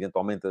vir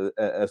eventualmente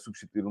a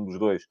substituir um dos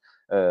dois,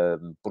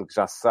 porque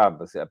já se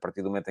sabe, a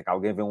partir do momento em que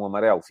alguém vê um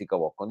amarelo, fica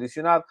logo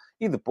condicionado,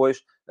 e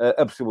depois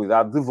a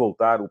possibilidade de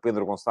voltar o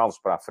Pedro Gonçalves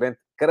para a frente,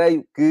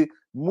 creio que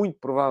muito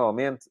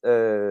provavelmente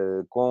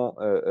com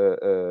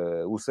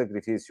o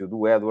sacrifício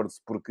do Edwards,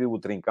 porque o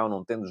Trincão,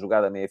 não tendo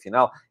jogado a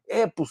meia-final,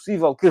 é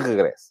possível que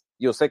regresse.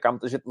 E eu sei que há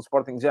muita gente do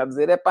Sporting já a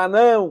dizer,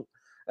 não!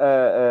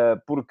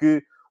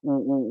 Porque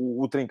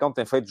o Trincão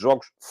tem feito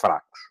jogos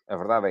fracos. A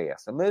verdade é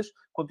essa. Mas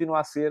continua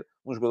a ser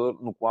um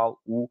jogador no qual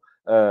o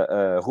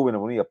Ruben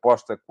Amorim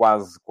aposta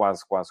quase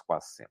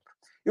sempre.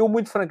 Eu,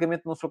 muito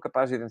francamente, não sou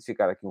capaz de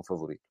identificar aqui um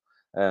favorito.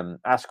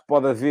 Acho que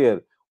pode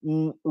haver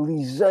um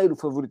ligeiro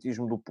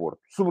favoritismo do Porto,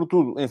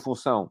 sobretudo em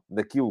função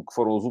daquilo que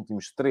foram os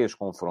últimos 3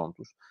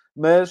 confrontos,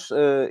 mas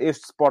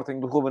este Sporting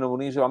do Ruben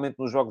Amorim, geralmente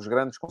nos jogos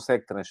grandes,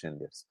 consegue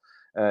transcender-se.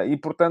 E,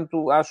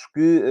 portanto, acho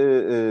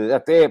que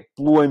até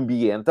pelo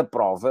ambiente, a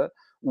prova,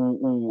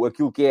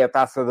 aquilo que é a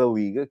Taça da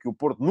Liga, que o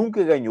Porto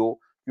nunca ganhou,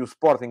 que o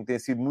Sporting tem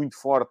sido muito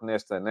forte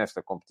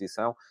nesta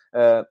competição,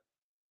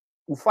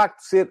 o facto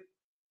de ser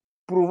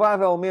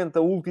provavelmente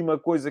a última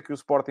coisa que o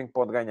Sporting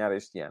pode ganhar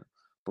este ano,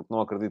 porque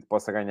não acredito que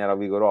possa ganhar a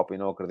Liga Europa e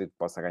não acredito que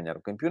possa ganhar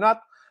o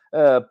campeonato,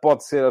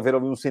 pode haver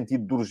ali um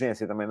sentido de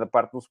urgência também da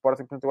parte do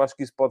Sporting, portanto eu acho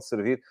que isso pode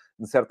servir,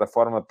 de certa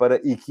forma, para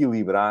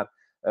equilibrar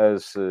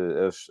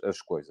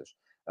as coisas.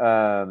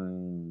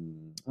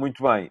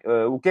 Muito bem.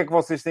 O que é que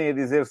vocês têm a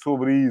dizer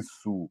sobre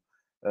isso?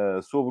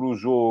 Sobre o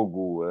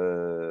jogo?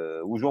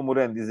 O João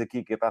Moreno diz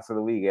aqui que a Taça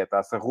da Liga é a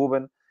Taça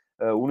Ruben.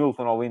 O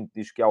Nilton Olinto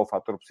diz que há o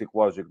fator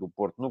psicológico do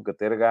Porto nunca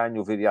ter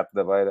ganho. O Viriato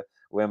da Beira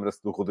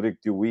lembra-se do Rodrigo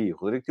Tiuí.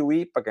 Rodrigo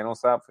Tiuí, para quem não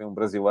sabe, foi um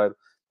brasileiro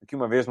que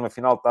uma vez numa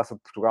final de Taça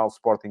de Portugal,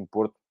 Sporting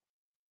Porto,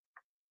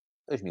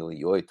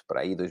 2008,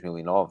 para aí,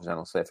 2009, já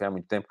não sei, foi há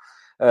muito tempo,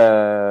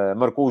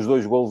 marcou os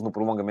 2 golos no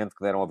prolongamento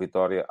que deram a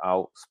vitória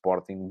ao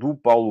Sporting do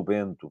Paulo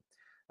Bento.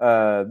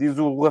 Diz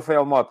o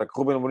Rafael Mota que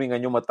Ruben Amorim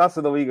ganhou uma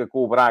Taça da Liga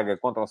com o Braga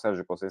contra o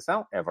Sérgio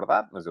Conceição. É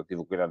verdade, mas eu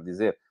tive o cuidado de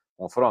dizer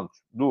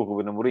confrontos do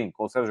Ruben Amorim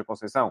com o Sérgio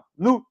Conceição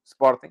no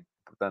Sporting,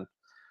 portanto.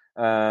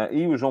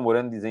 E o João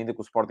Moreno diz ainda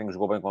que o Sporting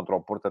jogou bem contra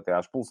o Porto até à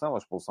expulsão. A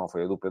expulsão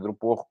foi a do Pedro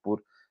Porro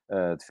por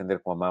defender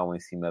com a mão em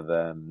cima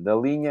da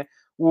linha.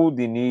 O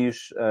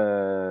Diniz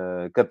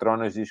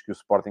Catronas diz que o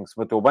Sporting se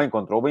bateu bem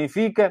contra o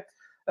Benfica.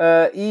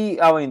 E,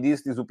 além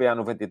disso, diz o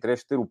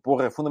PA93, ter o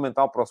Porro é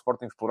fundamental para o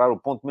Sporting explorar o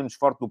ponto menos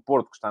forte do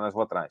Porto, que está nas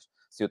laterais.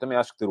 Sim, eu também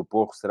acho que ter o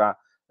Porro será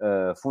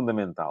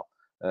fundamental.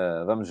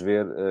 Vamos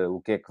ver o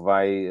que é que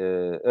vai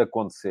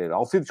acontecer.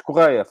 Alcides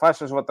Correia,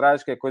 faixas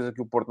laterais, que é coisa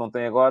que o Porto não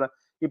tem agora,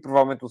 e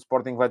provavelmente o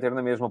Sporting vai ter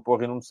na mesma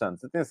Porro e Nuno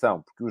Santos.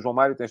 Atenção, porque o João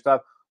Mário tem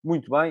estado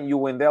muito bem, e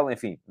o Wendel,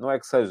 enfim, não é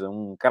que seja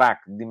um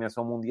craque de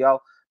dimensão mundial,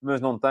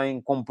 mas não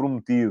tem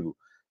comprometido.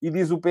 E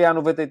diz o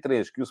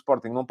PA93 que o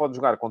Sporting não pode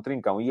jogar com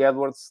Trincão e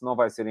Edwards, se não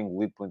vai ser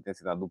engolido pela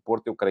intensidade do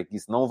Porto. Eu creio que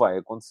isso não vai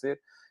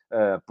acontecer,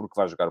 porque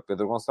vai jogar o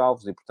Pedro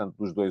Gonçalves e, portanto,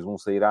 dos dois, um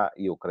sairá,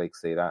 e eu creio que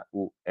sairá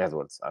o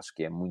Edwards. Acho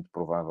que é muito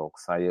provável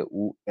que saia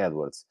o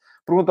Edwards.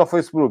 Pergunta ao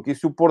Facebook, e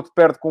se o Porto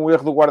perde com o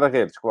erro do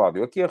guarda-redes,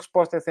 Cláudio? Aqui a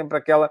resposta é sempre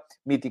aquela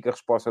mítica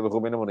resposta do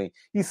Ruben Amorim.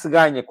 E se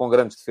ganha com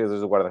grandes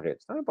defesas do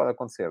guarda-redes? Também pode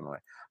acontecer, não é?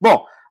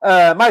 Bom,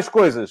 mais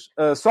coisas.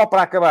 Só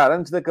para acabar,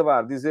 antes de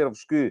acabar,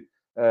 dizer-vos que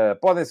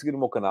podem seguir o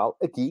meu canal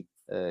aqui,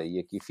 e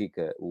aqui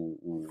fica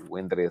o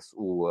endereço,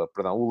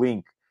 o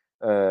link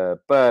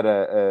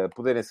para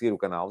poderem seguir o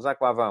canal. Já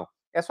que lá vão,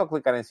 é só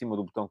clicar em cima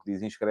do botão que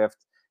diz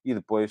inscreve-te e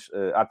depois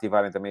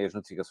ativarem também as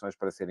notificações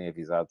para serem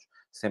avisados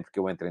sempre que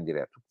eu entre em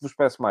direto. O que vos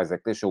peço mais é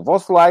que deixem o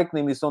vosso like na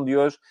emissão de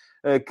hoje,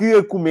 que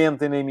a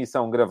comentem na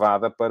emissão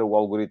gravada para o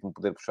algoritmo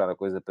poder puxar a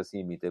coisa para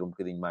cima e ter um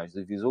bocadinho mais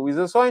de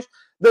visualizações.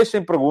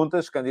 Deixem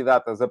perguntas,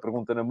 candidatas a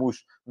pergunta na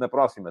MUS na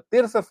próxima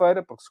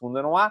terça-feira, porque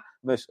segunda não há,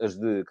 mas as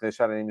que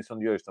deixarem na emissão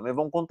de hoje também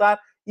vão contar,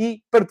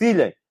 e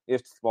partilhem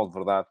este Futebol de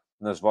Verdade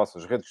nas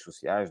vossas redes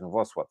sociais, no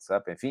vosso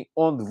WhatsApp, enfim,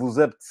 onde vos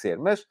apetecer.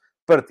 Mas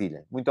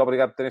partilhem. Muito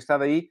obrigado por terem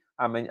estado aí.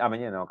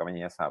 Amanhã não, que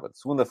amanhã é sábado.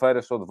 Segunda-feira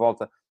estou de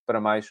volta para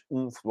mais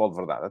um Futebol de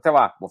Verdade. Até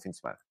lá, bom fim de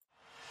semana.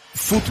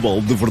 Futebol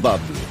de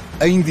Verdade,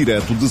 em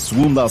direto de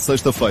segunda a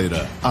sexta-feira,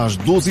 às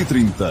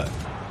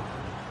 12h30.